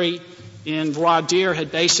jury in voir dire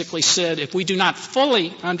had basically said, if we do not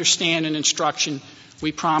fully understand an instruction,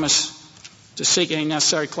 we promise to seek any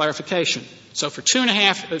necessary clarification. So for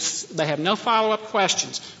 2.5, they have no follow-up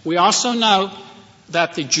questions. We also know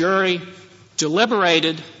that the jury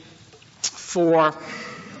deliberated for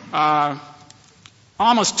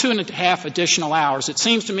almost 2.5 additional hours. It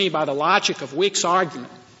seems to me, by the logic of Weeks'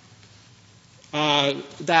 argument,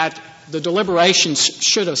 that the deliberations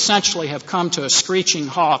should essentially have come to a screeching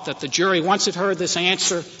halt, that the jury, once it heard this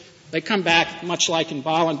answer, they come back, much like in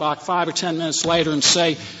Ballenbach, 5 or 10 minutes later and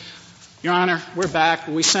say, Your Honor, we're back.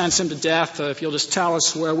 We sentence him to death. If you'll just tell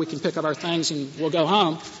us where we can pick up our things and we'll go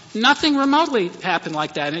home. Nothing remotely happened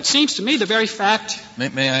like that. And it seems to me the very fact...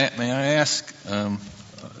 May I ask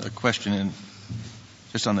a question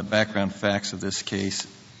just on the background facts of this case?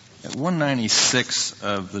 At 196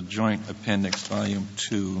 of the Joint Appendix, Volume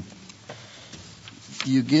 2,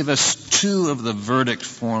 you give us 2 of the verdict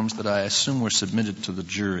forms that I assume were submitted to the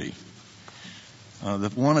jury.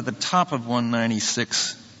 The one at the top of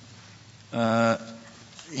 196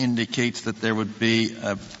 indicates that there would be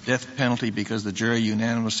a death penalty because the jury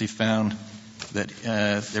unanimously found that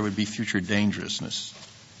there would be future dangerousness.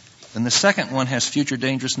 And the second one has future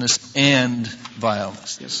dangerousness and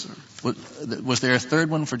vileness. Yes, sir. Was there a third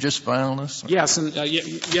one for just vileness? Yes, and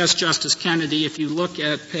yes, Justice Kennedy. If you look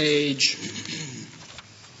at page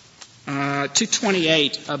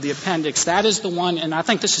 228 of the appendix, that is the one, and I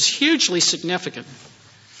think this is hugely significant.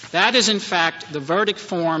 That is, in fact, the verdict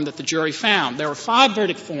form that the jury found. There were 5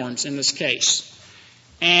 verdict forms in this case.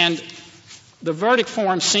 And the verdict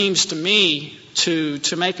form seems to me to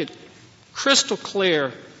make it crystal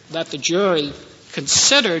clear that the jury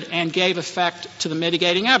considered and gave effect to the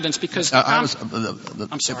mitigating evidence because I'm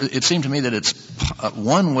sorry. It seemed to me that it's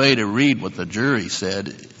one way to read what the jury said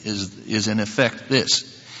is in effect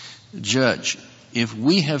this. Judge, if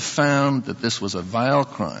we have found that this was a vile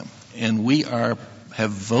crime and we have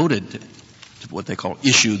voted to what they call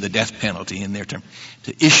issue the death penalty in their term,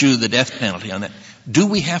 to issue the death penalty on that, do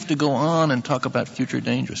we have to go on and talk about future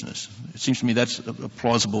dangerousness? It seems to me that's a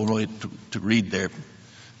plausible way to read their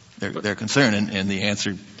concern, and the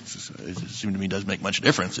answer, it seems to me, doesn't make much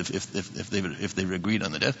difference if they've agreed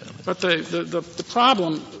on the death penalty. But the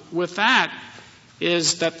problem with that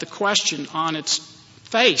is that the question on its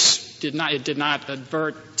face did not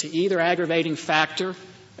advert to either aggravating factor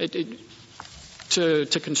to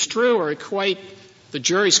construe or equate the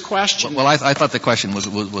jury's question. Well, I thought the question was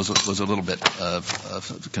a little bit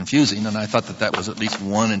confusing, and I thought that was at least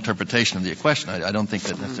one interpretation of the question. I don't think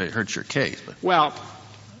that necessarily hurts your case. But. Well,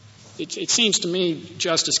 it seems to me,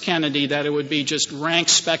 Justice Kennedy, that it would be just rank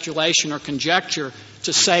speculation or conjecture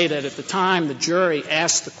to say that at the time the jury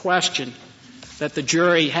asked the question that the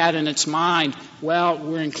jury had in its mind, well,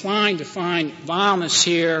 we're inclined to find vileness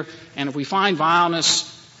here, and if we find vileness,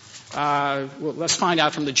 well, let's find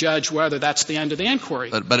out from the judge whether that's the end of the inquiry.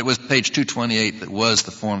 But it was page 228 that was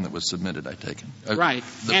the form that was submitted, I take it. Right.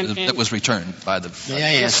 That was returned by the...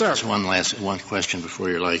 May I ask just one question before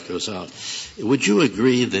your light goes out? Would you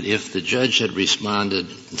agree that if the judge had responded,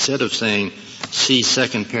 instead of saying, see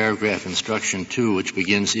second paragraph instruction 2, which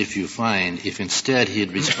begins, if you find, if instead he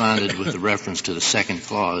had responded with the reference to the second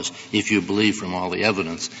clause, if you believe from all the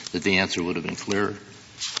evidence, that the answer would have been clearer?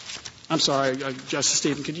 I'm sorry, Justice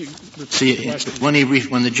Stephen, could you repeat the question?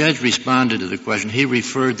 When the judge responded to the question, he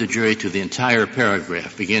referred the jury to the entire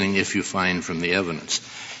paragraph, beginning, if you find from the evidence.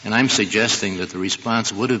 And I'm suggesting that the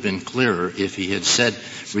response would have been clearer if he had said,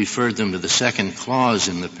 referred them to the second clause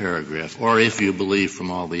in the paragraph, or if you believe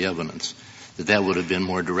from all the evidence, that would have been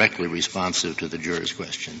more directly responsive to the juror's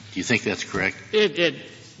question. Do you think that's correct?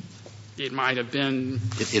 It might have been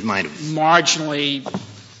it might have marginally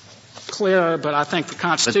clearer, but I think the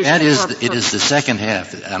Constitution... But it is the second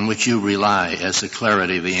half on which you rely as the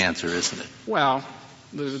clarity of the answer, isn't it? Well,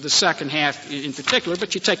 the second half in particular,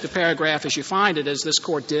 but you take the paragraph as you find it, as this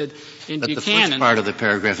Court did in Buchanan. But the first part of the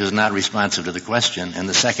paragraph is not responsive to the question, and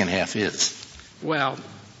the second half is. Well,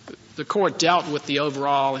 the Court dealt with the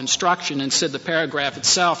overall instruction and said the paragraph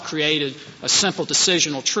itself created a simple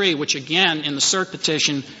decisional tree, which again, in the cert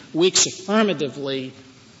petition, Weeks affirmatively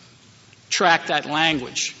tracked that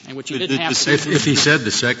language, and which you didn't have to... If he said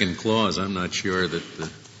the second clause, I'm not sure that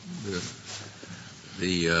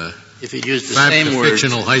the If he'd used the same word, words,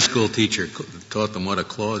 fictional high school teacher taught them what a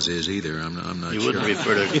clause is either. I'm not you sure. wouldn't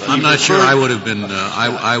refer to. I'm not sure. I would have been.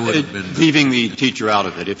 I would have been leaving the teacher out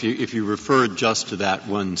of it. If you referred just to that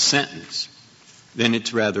one sentence, then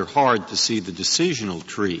it's rather hard to see the decisional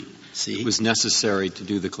tree. It was necessary to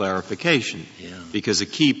do the clarification, because a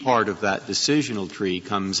key part of that decisional tree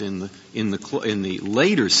comes in the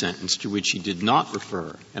later sentence to which he did not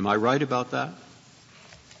refer. Am I right about that?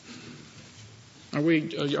 Are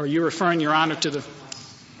you referring, Your Honor, to the?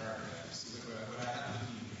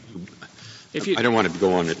 I don't want to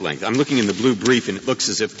go on at length. I'm looking in the blue brief, and it looks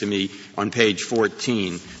as if to me on page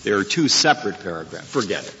 14 there are two separate paragraphs.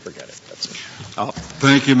 Forget it. That's it.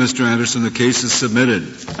 Thank you, Mr. Anderson. The case is submitted.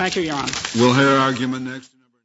 Thank you, Your Honor. We'll hear argument next.